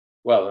loss,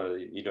 well,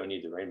 you don't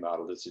need the rain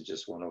model. This is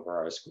just 1 over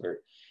r squared.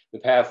 The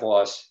path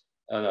loss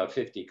on a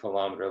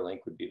 50-kilometer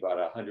link would be about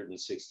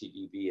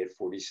 160 dB at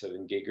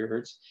 47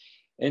 gigahertz.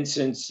 And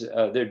since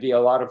there'd be a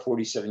lot of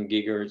 47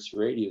 gigahertz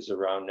radios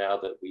around now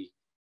that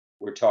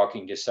we're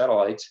talking to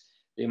satellites,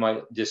 they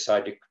might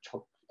decide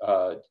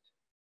to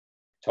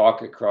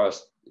talk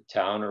across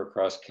town or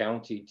across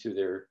county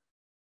to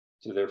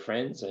their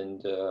friends.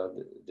 And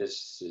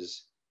this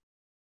is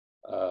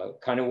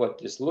kind of what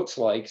this looks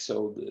like.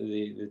 So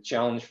the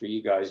challenge for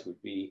you guys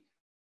would be,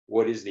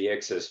 what is the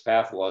excess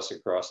path loss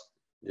across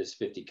this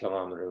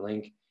 50-kilometer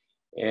link?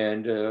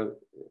 And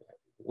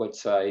what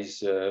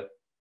size,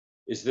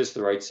 is this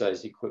the right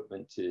size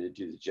equipment to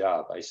do the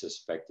job? I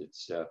suspect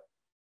it's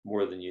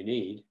more than you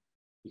need.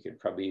 You could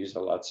probably use a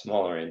lot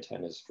smaller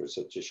antennas for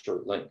such a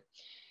short link.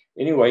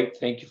 Anyway,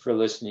 thank you for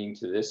listening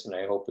to this, and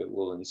I hope it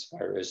will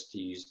inspire us to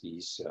use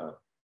these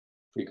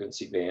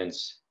frequency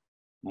bands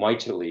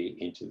mightily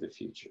into the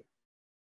future.